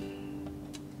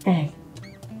 Hey,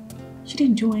 you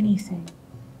didn't do anything.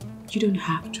 You don't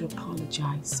have to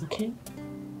apologize, okay?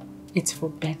 It's for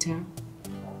better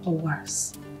or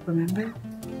worse, remember?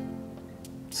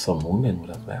 Some women would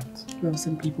have left. Well,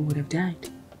 some people would have died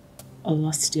or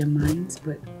lost their minds,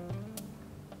 but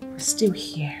we're still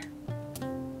here,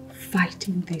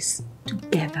 fighting this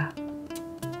together.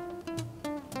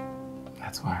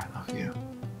 That's why I love you.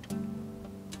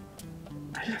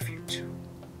 I love you too.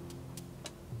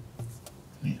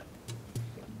 Yeah.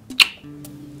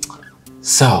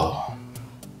 So,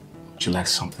 would you like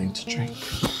something to drink?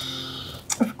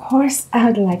 Of course,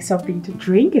 I'd like something to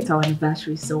drink. It's our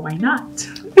anniversary, so why not?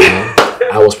 Yeah,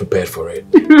 I was prepared for it.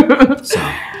 So,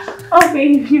 oh,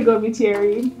 babe, you got me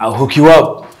teary. I'll hook you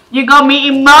up. You got me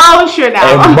emotional.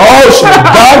 Emotional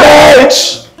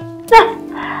damage!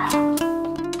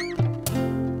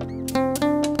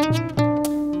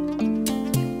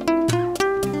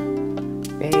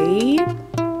 Babe?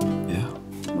 Yeah?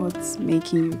 What's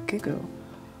making you giggle?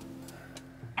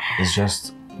 It's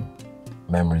just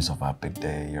memories of our big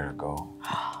day a year ago.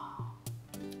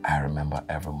 I remember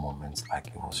every moment like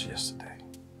it was yesterday.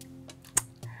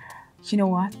 You know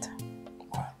what?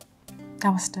 What?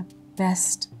 That was the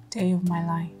best day of my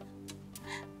life.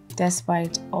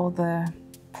 Despite all the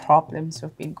problems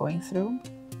we've been going through,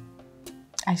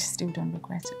 I still don't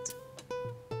regret it.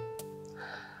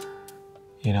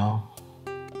 You know,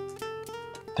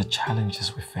 the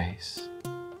challenges we face,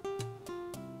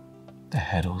 the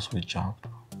hurdles we jump,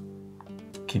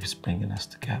 keeps bringing us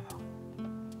together.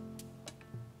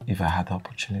 If I had the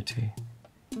opportunity,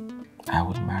 I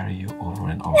would marry you over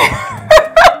and over again.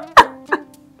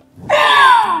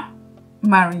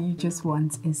 Marrying you just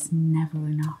once is never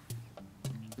enough.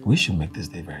 We should make this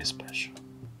day very special.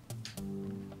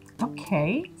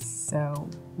 Okay, so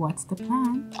what's the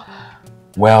plan?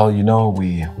 Well, you know,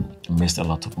 we missed a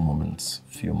lot of moments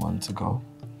a few months ago.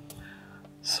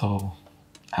 So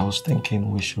I was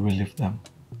thinking we should relive them.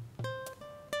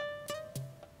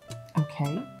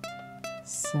 Okay,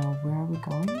 so where are we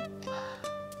going?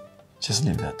 Just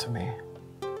leave that to me.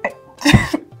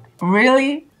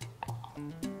 Really?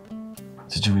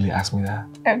 Did you really ask me that?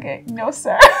 Okay, no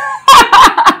sir.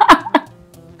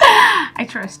 I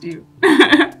trust you.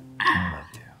 I love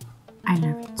you. I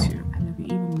love you too. I love you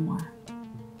even more.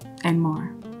 And more.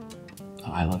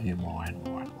 Oh, I love you more and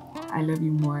more and more. I love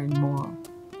you more and more.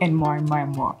 And more and more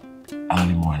and more. I love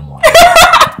you more and more.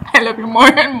 I love you more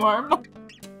and more and more.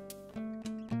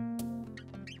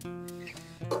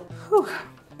 Whew.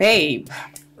 Babe.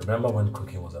 Remember when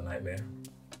cooking was a nightmare?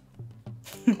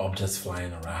 Objects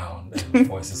flying around and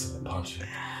voices in the pantry.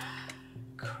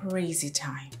 Crazy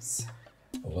times.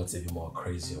 But what's even more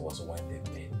crazier was when they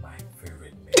made my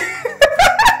favorite meal.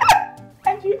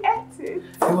 And you ate it.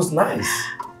 It was nice.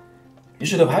 You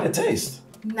should have had a taste.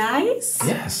 Nice?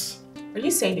 Yes. Are you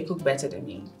saying they cook better than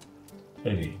me?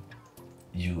 Baby,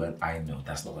 you and I know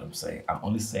that's not what I'm saying. I'm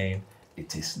only saying it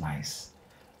tastes nice.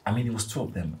 I mean, it was two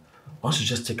of them. Why don't you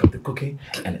just take up the cooking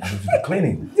and I do the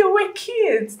cleaning? They were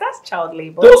kids. That's child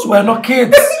labor. Those were not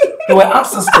kids. They were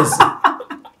ancestors.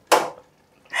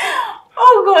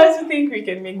 Oh God, you think we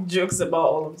can make jokes about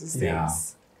all of these Yeah.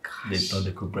 things? They thought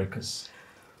they could break us.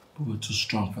 But we were too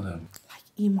strong for them. Like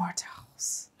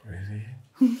immortals. Really?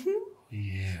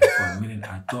 Yeah, for a minute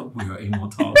I thought we were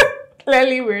immortal.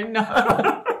 Clearly we're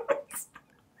not.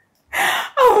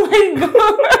 Oh my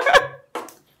god.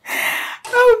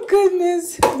 Oh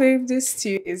goodness. Babe, this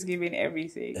stew is giving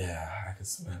everything. Yeah, I can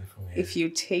smell it from here. If you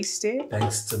taste it,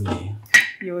 thanks to me,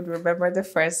 you would remember the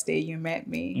first day you met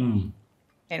me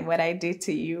and what I did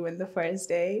to you in the first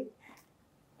day.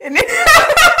 And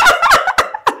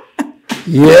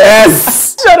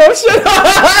yes! Shut up.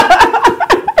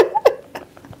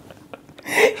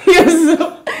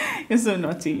 You're so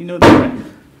naughty, you know that.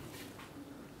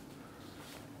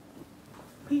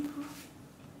 Wait,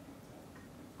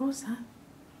 what was that?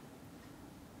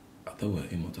 I thought we were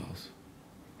immortals.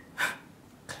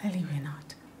 Clearly we're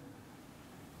not.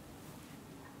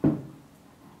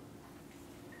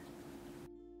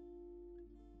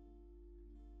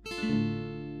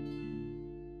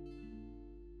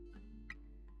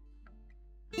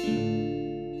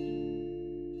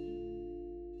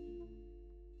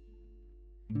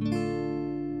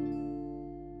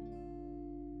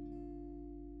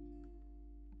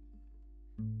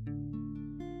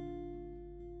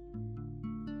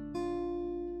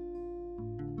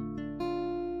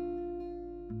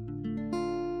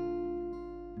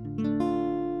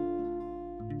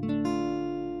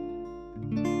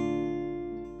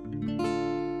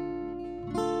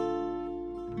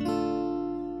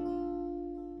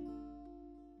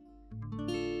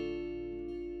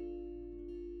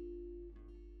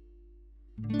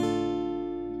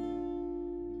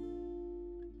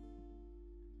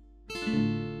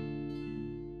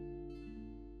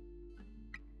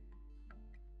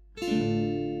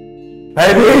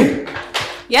 Baby!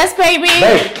 Yes, baby!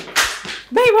 Babe!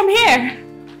 Babe, I'm here!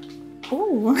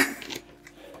 Oh.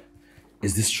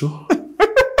 Is this true?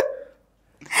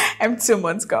 I'm 2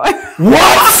 months gone.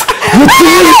 What? You're 2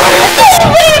 months?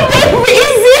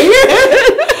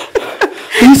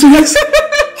 Are you serious?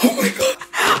 Oh my god.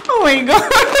 Oh my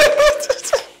god.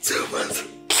 2 months.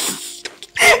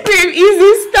 Babe,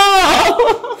 easy, stop!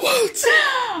 What?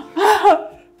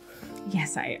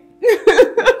 Yes, I am.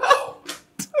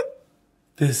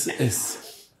 This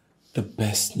is the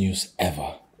best news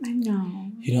ever. I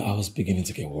know. You know, I was beginning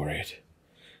to get worried.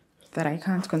 That I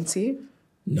can't conceive?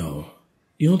 No.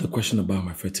 You know the question about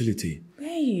my fertility?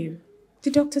 Babe,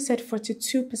 the doctor said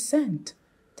 42%.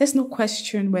 There's no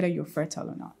question whether you're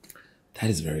fertile or not. That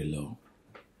is very low.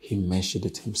 He mentioned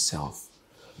it himself.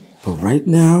 But right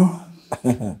now,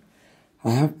 I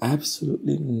have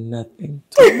absolutely nothing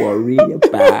to worry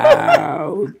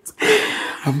about.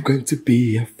 I'm going to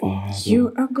be a father.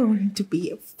 You are going to be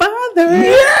a father.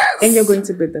 Yes! And you're going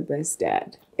to be the best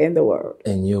dad in the world.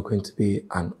 And you're going to be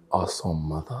an awesome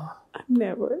mother. I'm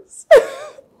nervous.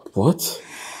 What?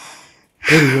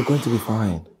 Baby, you're going to be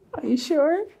fine. Are you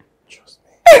sure? Trust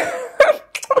me.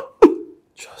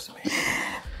 Trust me.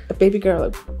 A baby girl.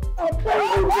 A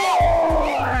baby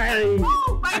boy!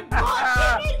 Oh my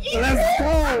God! Let's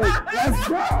go! Let's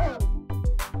go!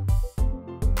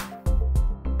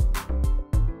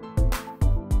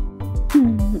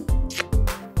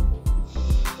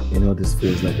 You know, this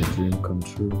feels like a dream come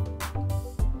true.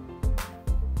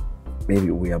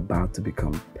 Maybe we're about to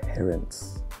become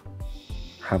parents.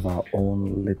 Have our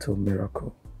own little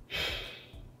miracle.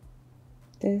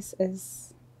 This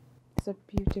is a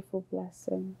beautiful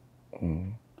blessing.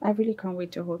 I really can't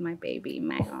wait to hold my baby in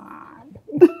my arms.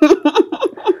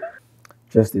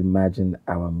 Just imagine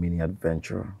our mini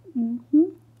adventure.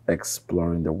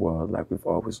 Exploring the world like we've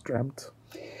always dreamt.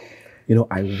 You know,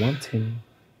 I want him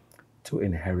to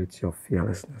inherit your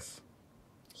fearlessness.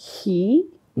 He?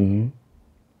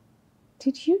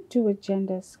 Did you do a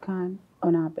gender scan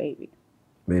on our baby?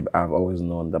 Babe, I've always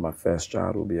known that my first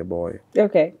child will be a boy.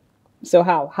 Okay. So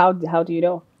how? How do you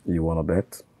know? You want to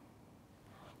bet?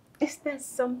 Is there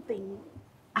something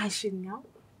I should know?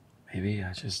 Maybe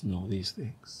I just know these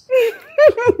things.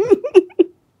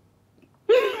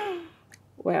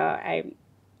 Well,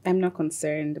 I'm not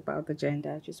concerned about the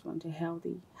gender. I just want a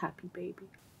healthy, happy baby.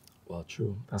 Well,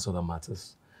 true. That's all that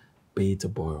matters. Be it a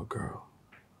boy or girl.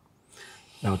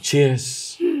 Now,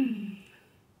 cheers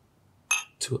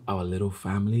to our little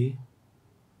family,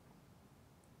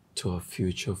 to a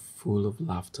future full of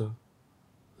laughter,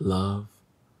 love,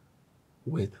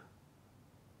 with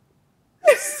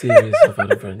a series of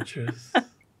adventures.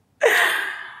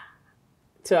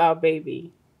 To our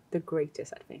baby, the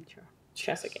greatest adventure.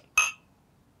 Cheers again.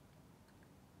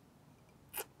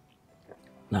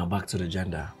 Now, back to the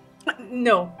gender.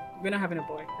 No, we're not having a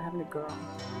boy. We're having a girl.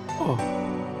 Oh.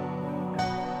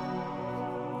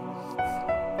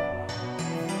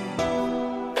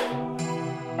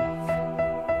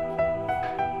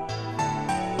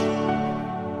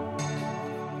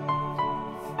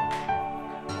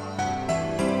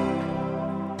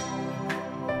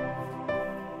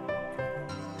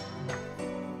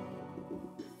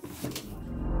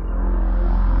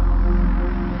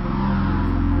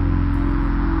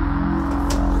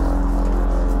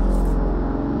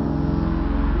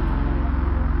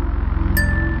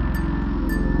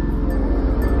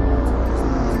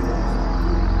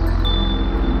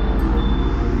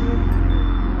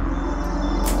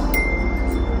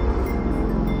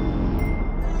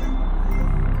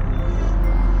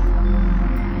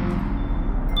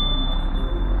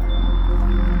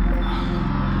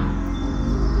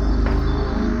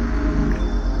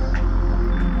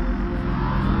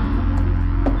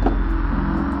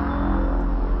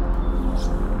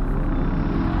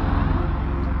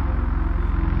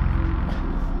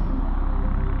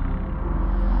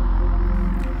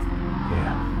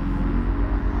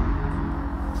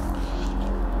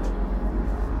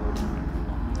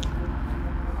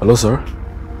 Hello, sir?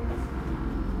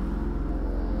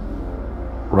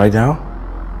 Right now?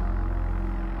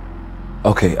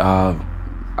 Okay,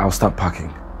 I'll start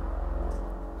packing.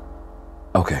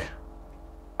 Okay.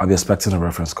 I'll be expecting a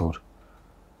reference code.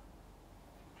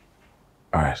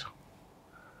 All right.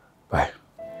 Bye.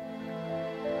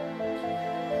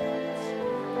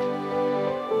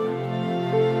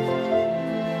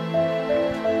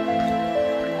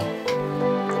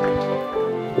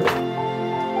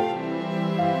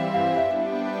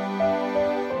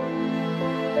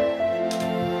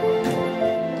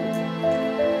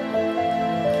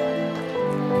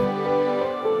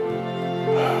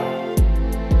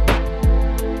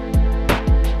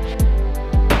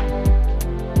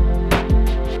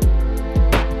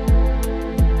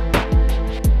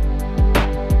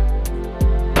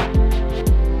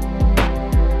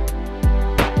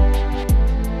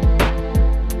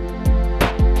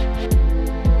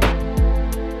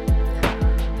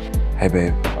 Hey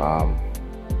babe,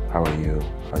 how are you?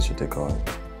 How's your day going?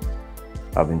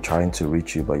 I've been trying to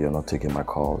reach you, but you're not taking my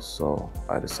calls, so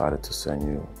I decided to send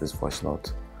you this voice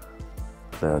note.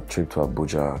 The trip to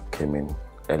Abuja came in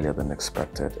earlier than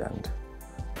expected, and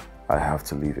I have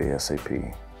to leave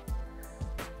ASAP.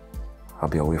 I'll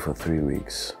be away for 3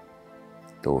 weeks,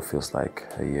 though it feels like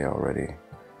a year already.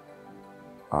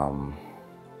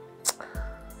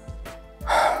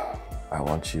 I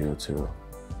want you to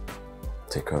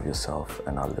take care of yourself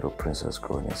and our little princess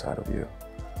growing inside of you.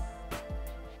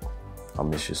 I'll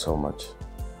miss you so much.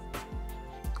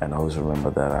 And always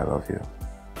remember that I love you.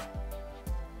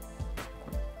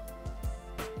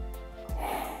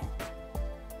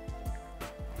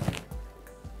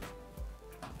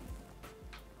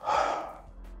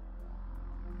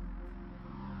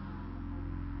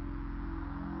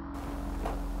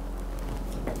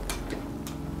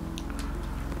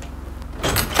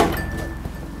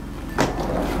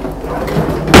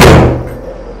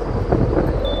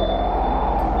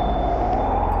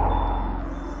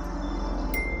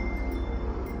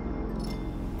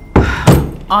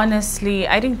 Honestly,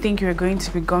 I didn't think you were going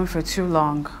to be gone for too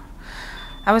long.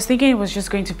 I was thinking it was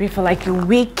just going to be for like a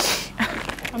week.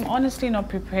 I'm honestly not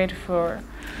prepared for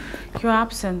your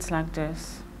absence like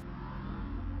this.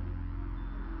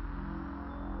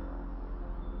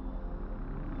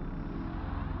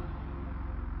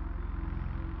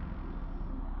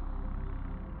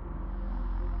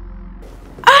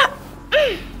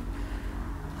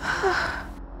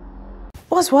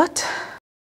 Was what?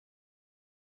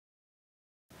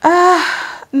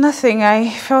 Nothing. I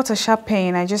felt a sharp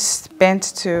pain. I just bent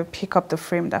to pick up the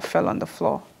frame that fell on the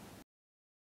floor.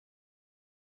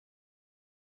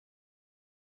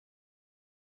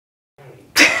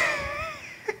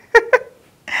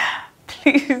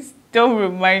 Please don't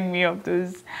remind me of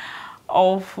those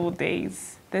awful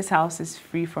days. This house is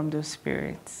free from those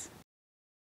spirits.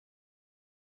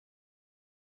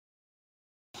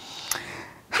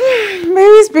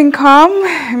 Mary's been calm.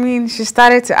 I mean, she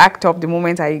started to act up the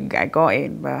moment I got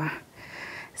in, but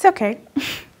it's okay.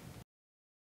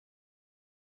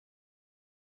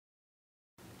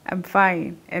 I'm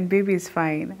fine, and baby is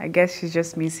fine. I guess she's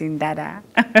just missing Dada.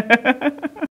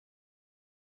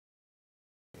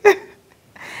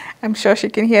 I'm sure she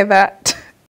can hear that.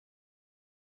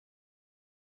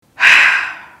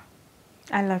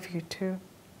 I love you too.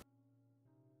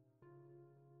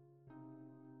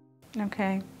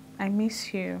 Okay, I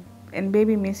miss you, and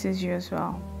baby misses you as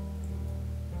well.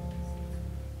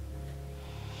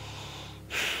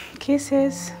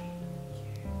 Kisses.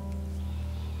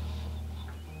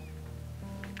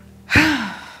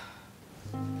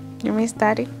 You miss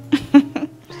Daddy?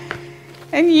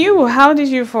 And you, how did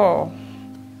you fall?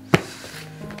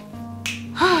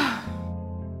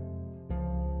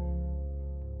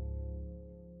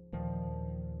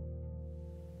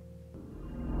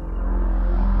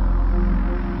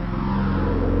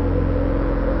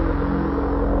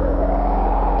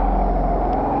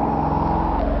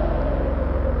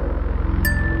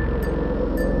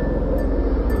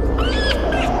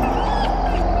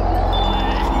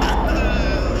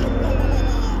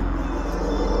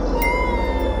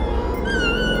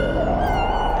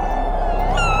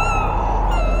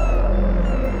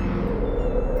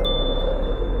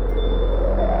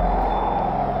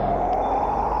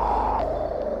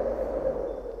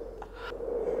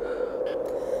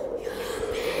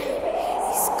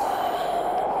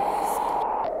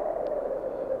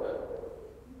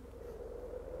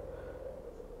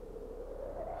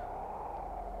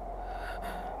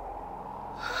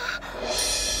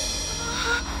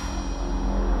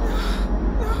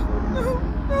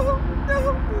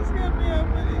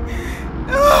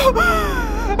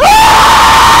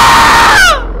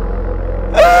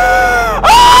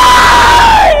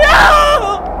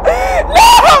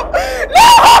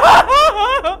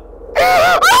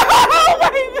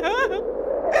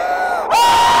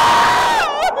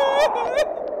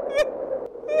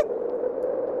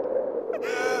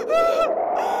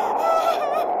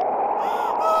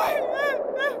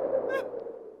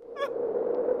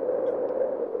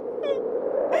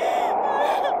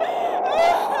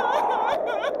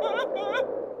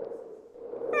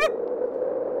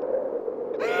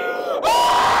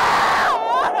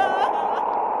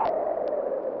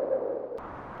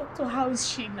 Doctor, how is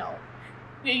she now?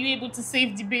 Were you able to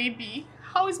save the baby?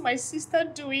 How is my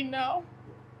sister doing now?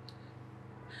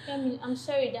 I'm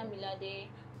sorry, Damilade.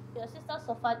 Your sister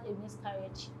suffered a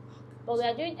miscarriage, but we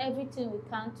are doing everything we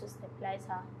can to stabilize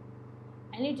her.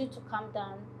 I need you to calm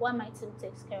down while my team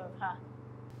takes care of her.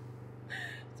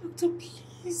 Doctor,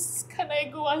 please, can I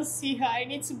go and see her? I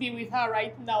need to be with her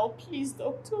right now. Please,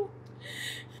 doctor.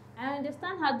 I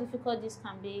understand how difficult this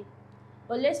can be,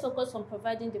 but let's focus on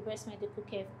providing the best medical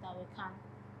care that we can.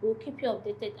 We'll keep you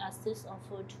updated as things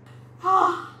unfold.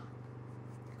 God,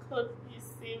 please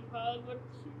save her. God,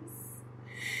 please.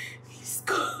 Please,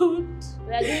 God.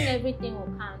 We are doing everything we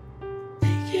can.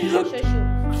 Thank you, I'm sure she'll be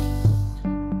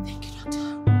fine. Thank you, doctor.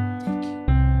 Thank you.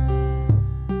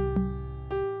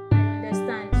 I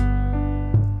understand.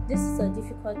 This is a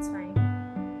difficult time.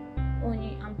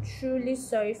 Oni, I'm truly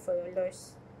sorry for your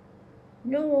loss.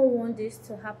 No one wants this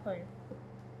to happen.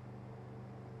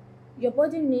 Your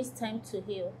body needs time to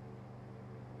heal,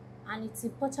 and it's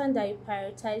important that you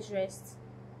prioritize rest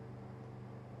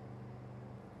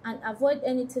and avoid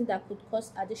anything that could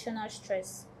cause additional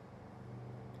stress.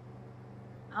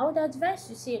 I would advise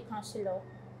you see a counselor.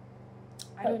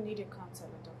 I don't need a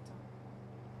counselor, doctor.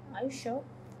 Are you sure?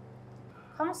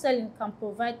 Counseling can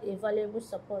provide a valuable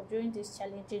support during this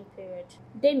challenging period.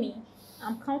 Demi,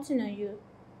 I'm counting on you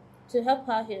to help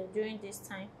her heal during this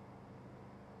time,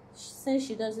 since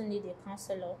she doesn't need a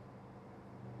counselor.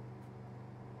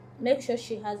 Make sure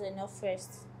she has enough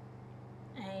rest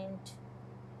and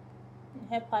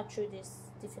help her through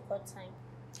this difficult time.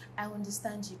 I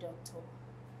understand you, doctor.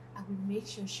 I will make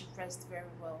sure she rests very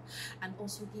well and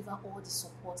also give her all the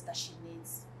support that she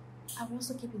needs. I will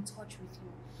also keep in touch with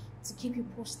you to keep you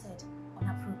posted on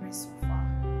her progress so far.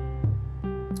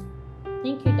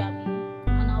 Thank you, Dami,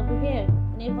 and I'll be here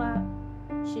whenever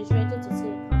she's ready to see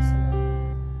a counselor.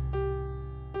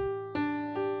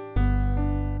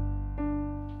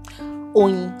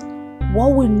 Oni, what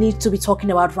we need to be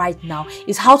talking about right now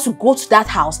is how to go to that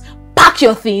house, pack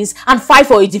your things, and fight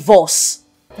for a divorce.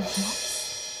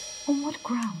 Divorce? On what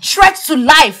ground? Threat to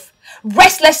life,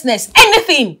 restlessness,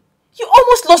 anything. You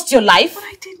almost lost your life. But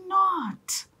I did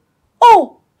not.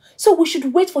 Oh, so we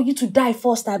should wait for you to die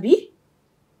first, Abby?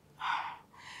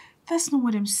 That's not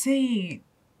what I'm saying.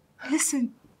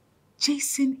 Listen,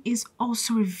 Jason is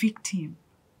also a victim.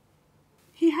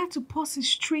 He had to pause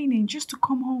his training just to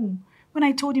come home when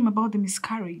I told him about the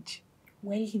miscarriage.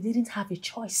 Well, he didn't have a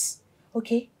choice,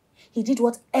 okay? He did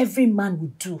what every man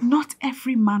would do. Not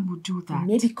every man would do that.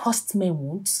 Maybe cost men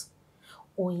won't.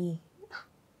 Only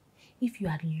if you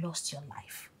had lost your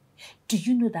life, do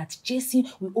you know that Jason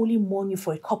will only mourn you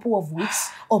for a couple of weeks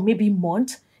or maybe a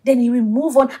month? Then he will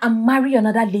move on and marry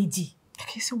another lady.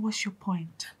 Okay, so what's your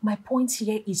point? My point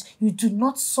here is you do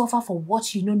not suffer for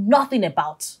what you know nothing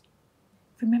about.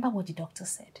 Remember what the doctor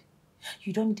said.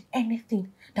 You don't need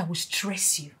anything that will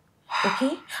stress you.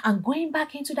 Okay? And going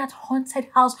back into that haunted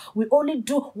house will only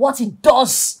do what it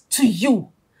does to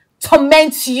you.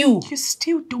 Torment you. You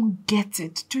still don't get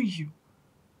it, do you?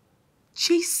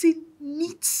 Jason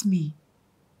needs me.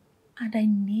 And I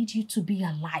need you to be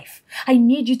alive. I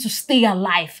need you to stay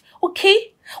alive.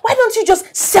 Okay? Why don't you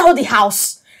just sell the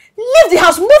house? Leave the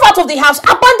house. Move out of the house.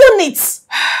 Abandon it.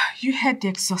 You heard the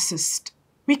exorcist.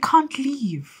 We can't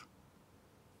leave.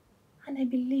 And I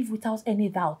believe without any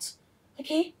doubt.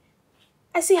 Okay?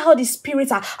 I see how the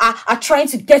spirits are trying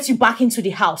to get you back into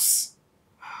the house.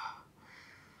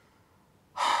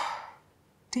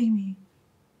 Dami,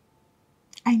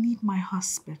 I need my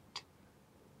husband.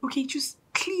 Okay, just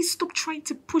please stop trying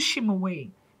to push him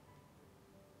away.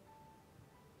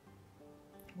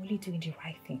 You're only doing the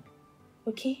right thing.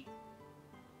 Okay?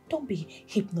 Don't be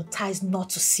hypnotized not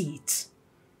to see it.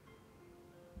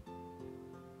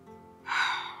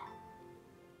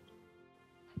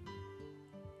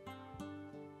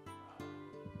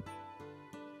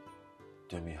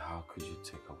 Demi, how could you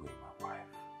take away my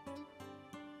wife?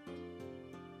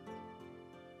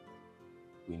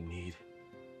 We need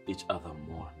each other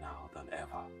more now than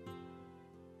ever.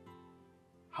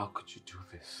 How could you do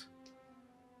this?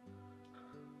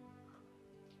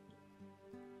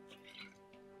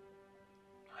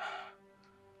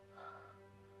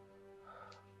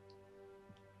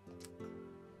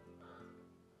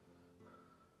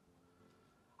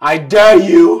 I dare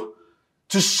you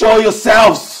to show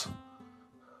yourselves.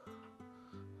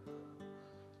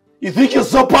 You think you're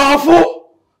so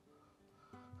powerful?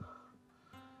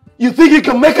 You think you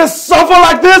can make us suffer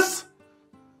like this?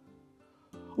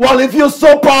 Well, if you're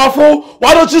so powerful,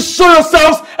 why don't you show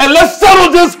yourselves and let's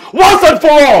settle this once and for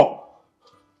all?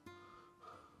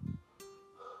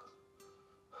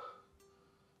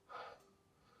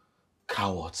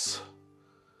 Cowards.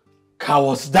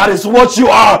 Cowards, that is what you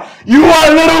are! You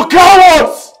are little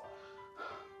cowards!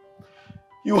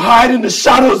 You hide in the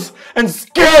shadows and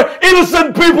scare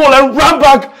innocent people and run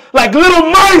back like little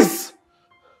mice!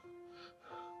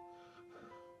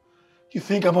 You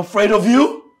think I'm afraid of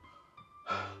you?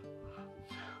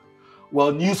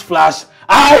 Well, newsflash,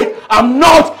 I am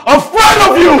not afraid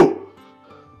of you!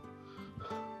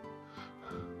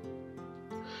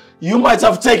 You might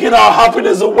have taken our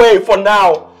happiness away for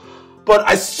now, but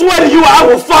I swear to you, I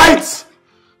will fight!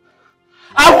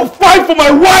 I will fight for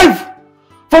my wife,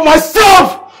 for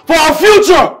myself, for our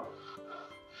future!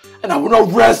 And I will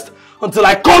not rest until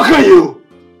I conquer you!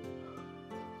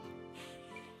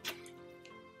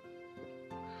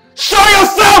 Show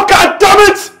yourself,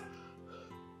 goddammit!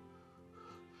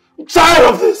 I'm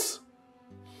tired of this.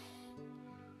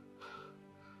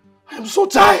 I am so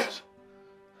tired.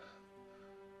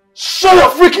 Show your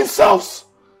freaking selves!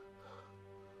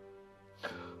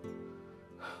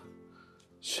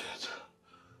 Shit.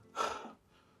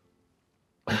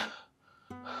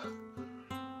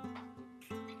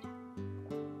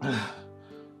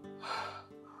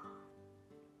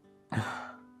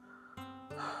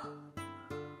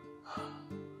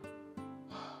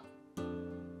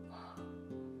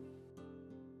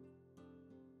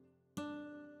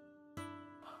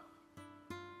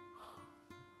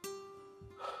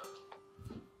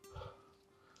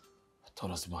 I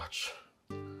thought as much.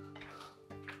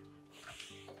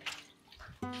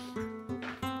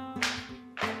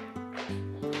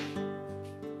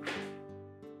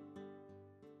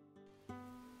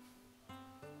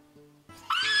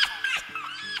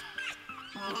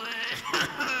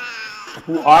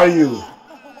 Who are you?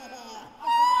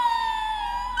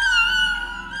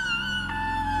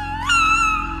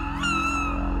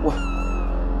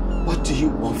 What do you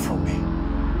want from me?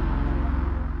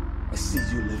 I see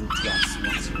you little twats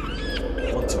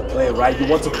want to play, right? You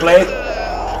want to play?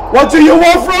 What do you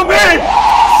want from me?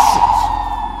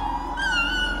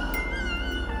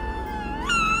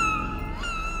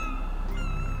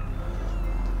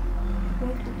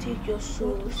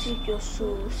 Take your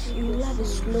souls, you love it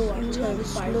slow and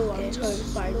terrified,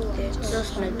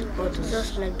 just like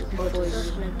the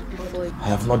body, I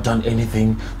have not done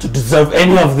anything to deserve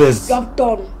any of this. You have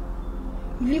done.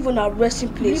 You live on our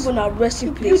resting place.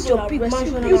 You build your big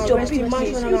mansion on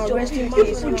our resting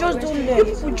place. People just don't learn.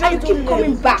 And you keep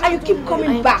coming back. Can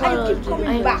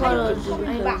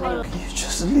you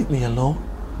just leave me alone?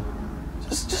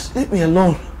 Just leave me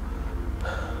alone.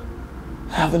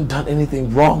 I haven't done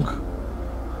anything wrong.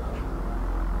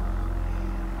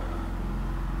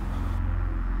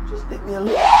 Just leave me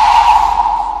alone.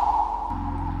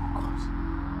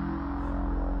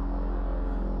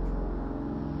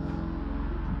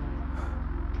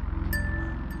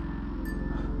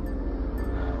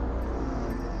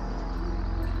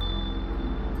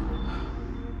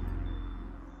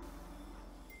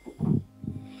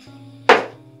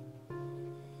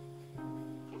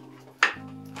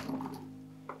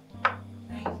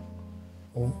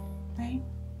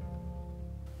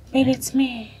 Baby, it's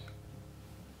me.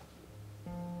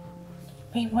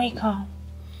 Babe, wake up.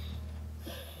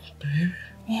 Babe?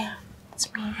 Yeah,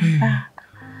 it's me. I'm back.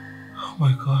 Oh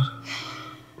my God.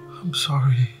 I'm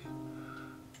sorry.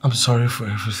 I'm sorry for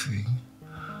everything.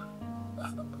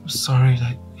 I'm sorry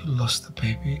that you lost the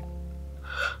baby.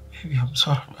 Baby, I'm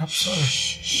sorry.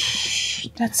 Shh.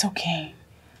 That's okay.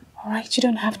 Alright, you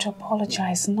don't have to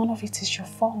apologize. None of it is your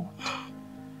fault.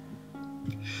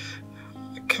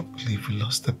 I can't believe we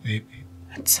lost the baby.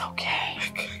 It's okay.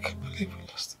 I can't believe we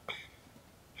lost the baby.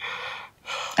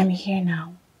 I'm here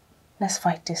now. Let's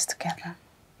fight this together.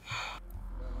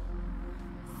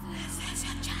 This is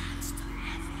your chance to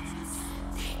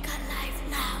take a life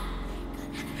now.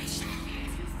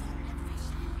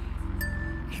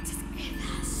 It is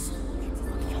either soul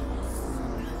or yours.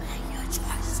 Make your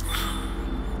choice now.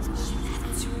 She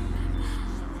lets you remember.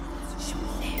 She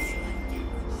will leave you again.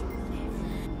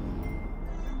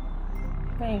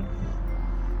 Babe,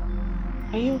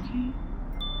 are you okay?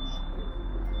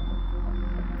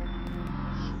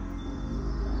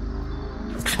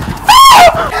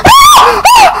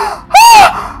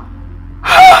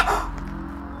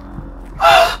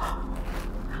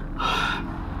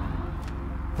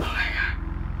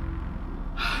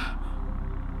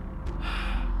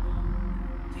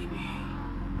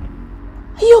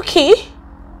 Are you okay?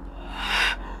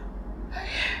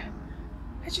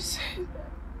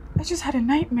 I just had a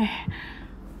nightmare.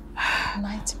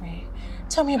 Nightmare?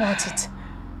 Tell me about it.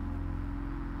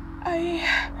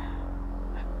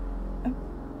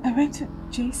 I went to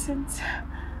Jason's.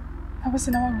 I was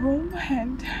in our room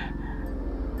and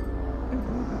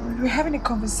we were having a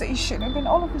conversation, and then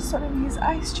all of a sudden his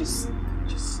eyes just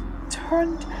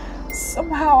turned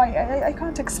somehow. I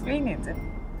can't explain it. And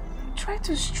he tried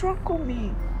to strangle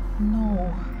me.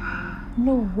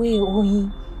 No way,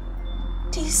 Oyi.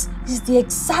 This is the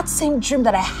exact same dream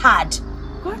that I had.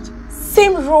 What?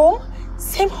 Same room,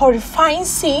 same horrifying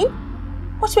scene.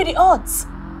 What were the odds?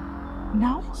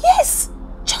 Now? Yes,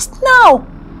 just now.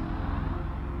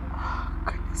 Oh,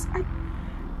 goodness,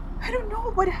 I don't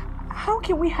know, but how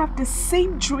can we have the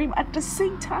same dream at the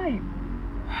same time?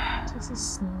 This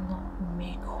is not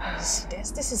mere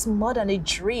coincidence. This is more than a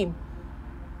dream.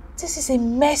 This is a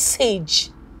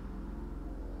message.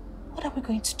 What are we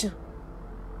going to do?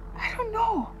 I don't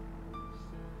know.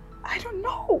 I don't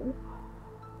know.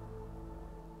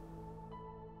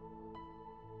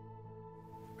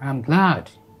 I'm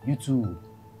glad you two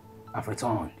have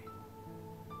returned.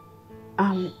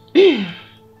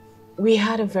 We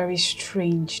had a very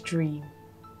strange dream.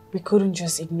 We couldn't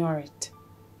just ignore it.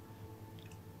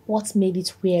 What made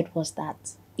it weird was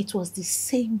that it was the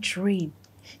same dream.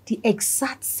 The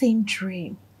exact same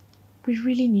dream. We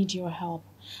really need your help.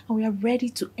 And we are ready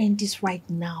to end this right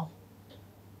now.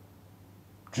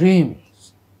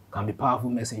 Dreams can be powerful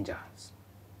messengers.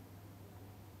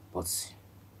 But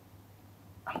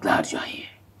I'm glad you are here.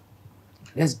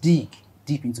 Let's dig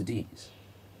deep into this.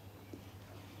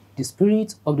 The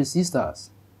spirits of the sisters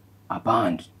are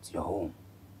bound to your home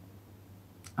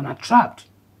and are trapped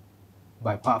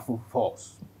by powerful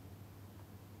force.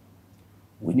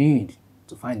 We need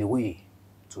to find a way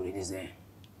to release them.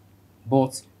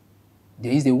 But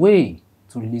there is a way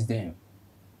to release them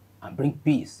and bring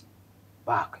peace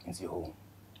back into your home.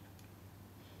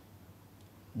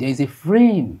 There is a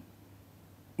frame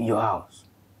in your house,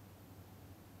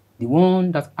 the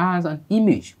one that has an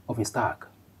image of a stag.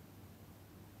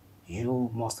 You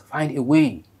must find a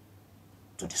way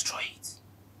to destroy it.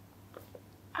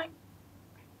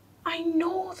 I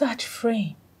know that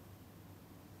frame.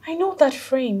 I know that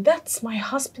frame. That's my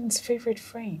husband's favorite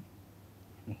frame.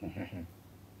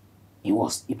 He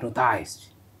was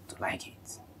hypnotized to like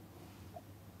it.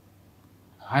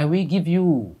 I will give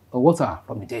you a water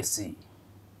from the Dead Sea.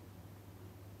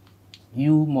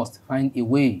 You must find a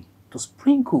way to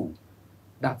sprinkle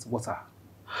that water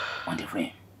on the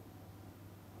frame.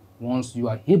 Once you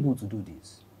are able to do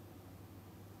this,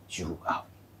 you have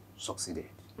succeeded.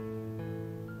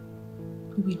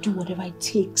 We will do whatever it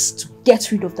takes to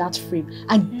get rid of that frame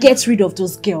and get rid of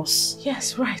those girls.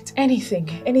 Yes, right. Anything.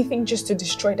 Anything just to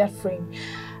destroy that frame.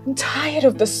 I'm tired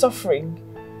of the suffering.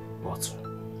 But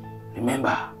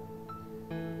remember,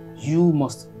 you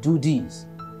must do this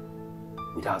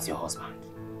without your husband.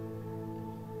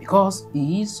 Because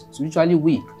he is spiritually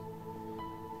weak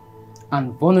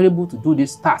and vulnerable to do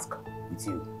this task with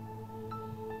you.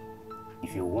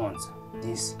 If you want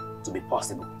this to be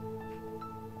possible.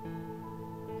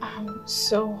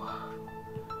 So,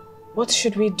 what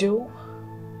should we do?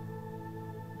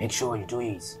 Make sure you do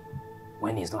it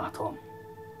when he's not at home.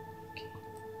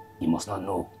 He must not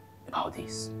know about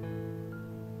this.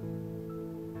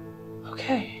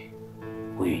 Okay.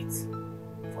 Wait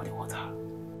for the water.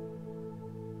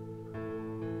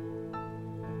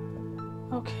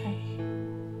 Okay.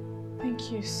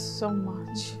 Thank you so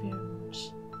much. Thank you very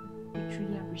much. We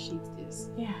truly appreciate this.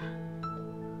 Yeah.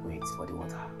 Wait for the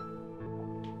water.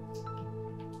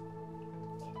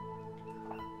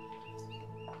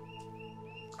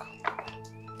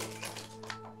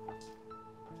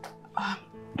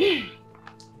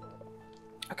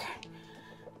 Okay.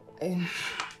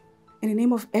 In the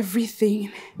name of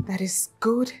everything that is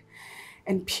good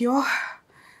and pure,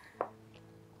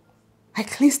 I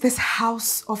cleanse this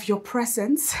house of your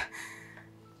presence.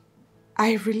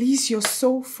 I release your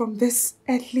soul from this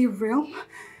earthly realm.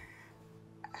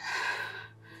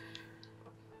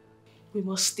 We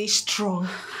must stay strong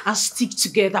and stick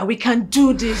together. We can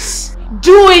do this.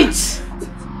 Do it!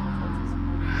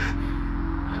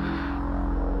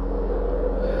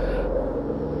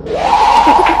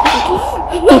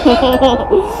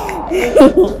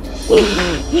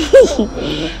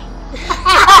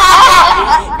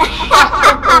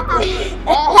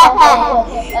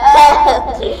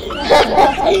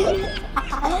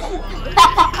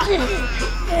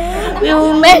 We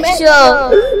will make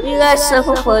sure you guys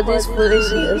suffer for this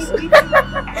foolishness.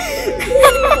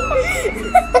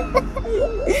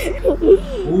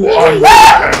 Who are you?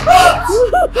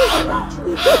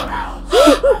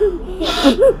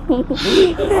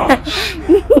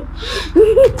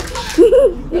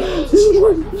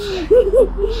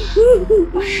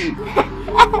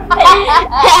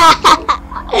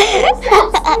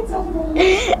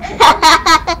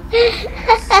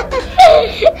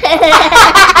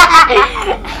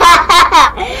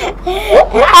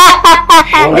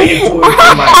 are you doing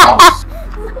in my house?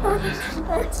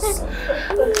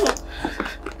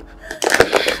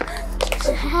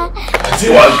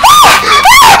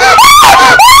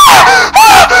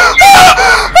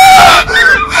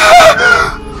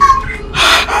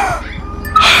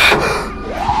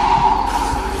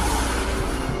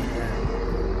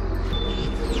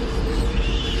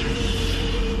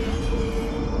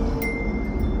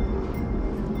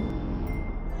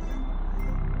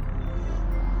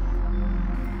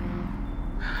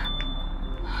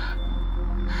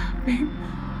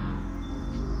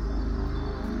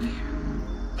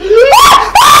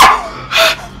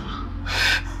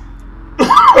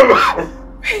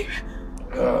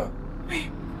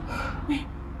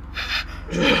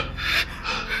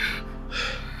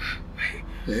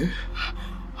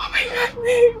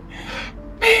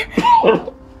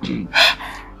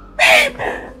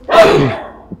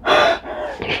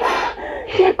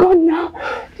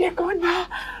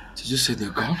 Did you say they're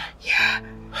gone? Yeah,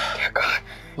 they're gone.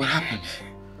 What happened?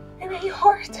 Baby, are you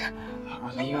hurt?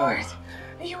 Are you hurt?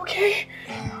 Are you okay?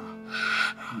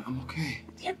 I'm okay.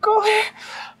 They're gone.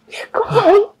 They're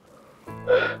gone.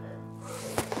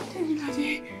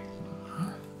 Daddy.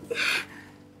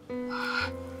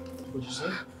 What'd you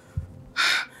say?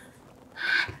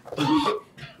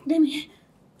 Demi,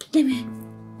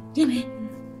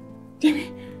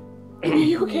 are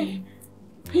you okay?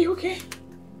 Are you okay?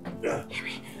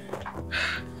 Demi.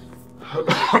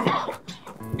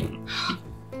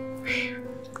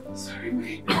 Sorry,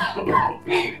 babe.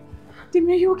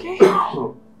 Demi, are you okay?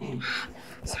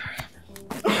 Sorry.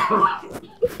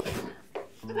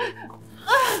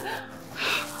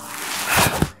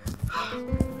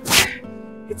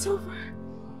 It's over.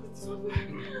 It's over.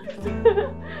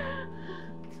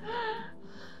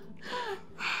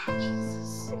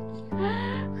 Jesus.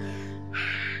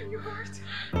 You hurt?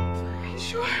 Are you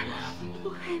sure?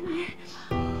 Okay, babe.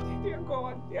 They're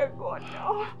gone. They're gone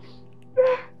now.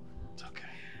 It's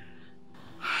okay.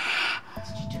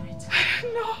 Did you do it?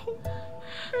 No.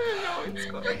 No, it's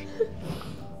gone.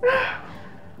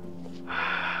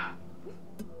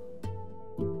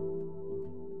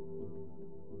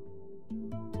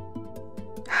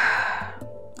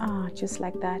 Ah, just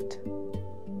like that.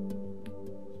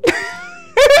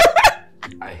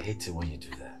 I hate it when you do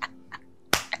that.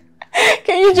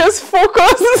 Can you just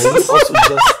focus? Can you also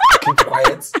just keep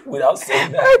quiet without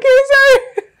saying that? Okay,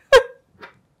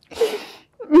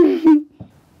 sorry.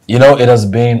 You know, it has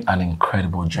been an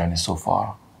incredible journey so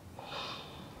far.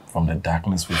 From the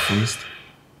darkness we faced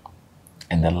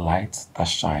and the light that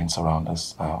shines around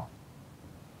us now.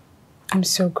 I'm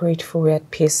so grateful we're at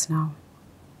peace now.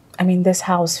 I mean, this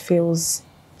house feels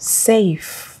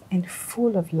safe and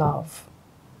full of love.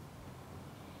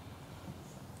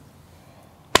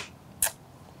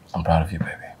 I'm proud of you,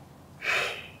 baby.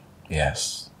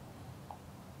 Yes.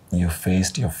 You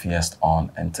faced your fears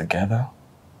on, and together,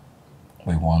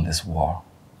 we won this war.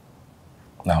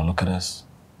 Now look at us.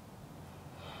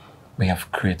 We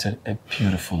have created a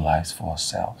beautiful life for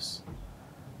ourselves.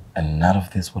 And none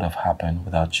of this would have happened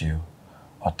without you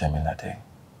or Demilade.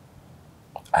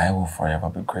 I will forever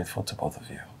be grateful to both of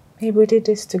you. Maybe we did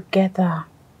this together.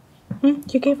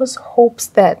 You gave us hopes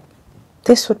that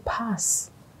this would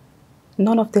pass.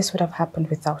 None of this would have happened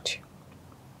without you.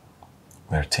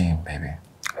 We're a team, baby.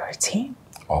 We're a team.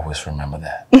 Always remember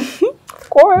that. Of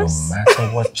course. No matter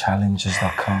what challenges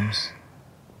that comes,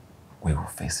 we will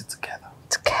face it together.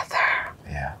 Together.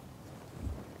 Yeah.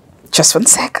 Just 1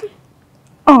 second.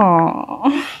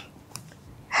 Oh.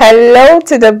 Hello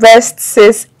to the best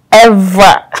sis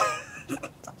ever.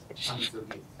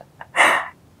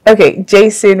 Okay,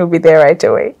 Jason will be there right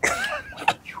away.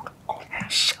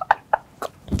 Shut up.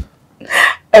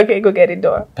 Okay, go get it,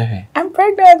 Dora. Baby. I'm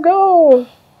pregnant, go.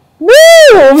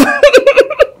 Move!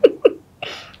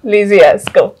 Lazy ass,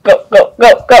 go. Babe,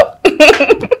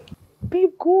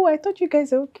 go. I thought you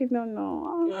guys were okay.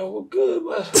 No. Yeah, we're good,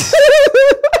 but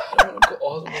I don't want to go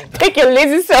all the way down. Take your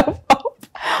lazy self up.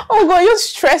 Oh God, you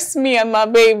stress me and my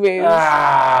babies.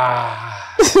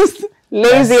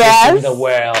 Lazy ass. In the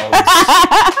world.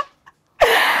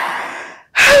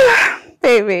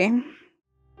 Baby.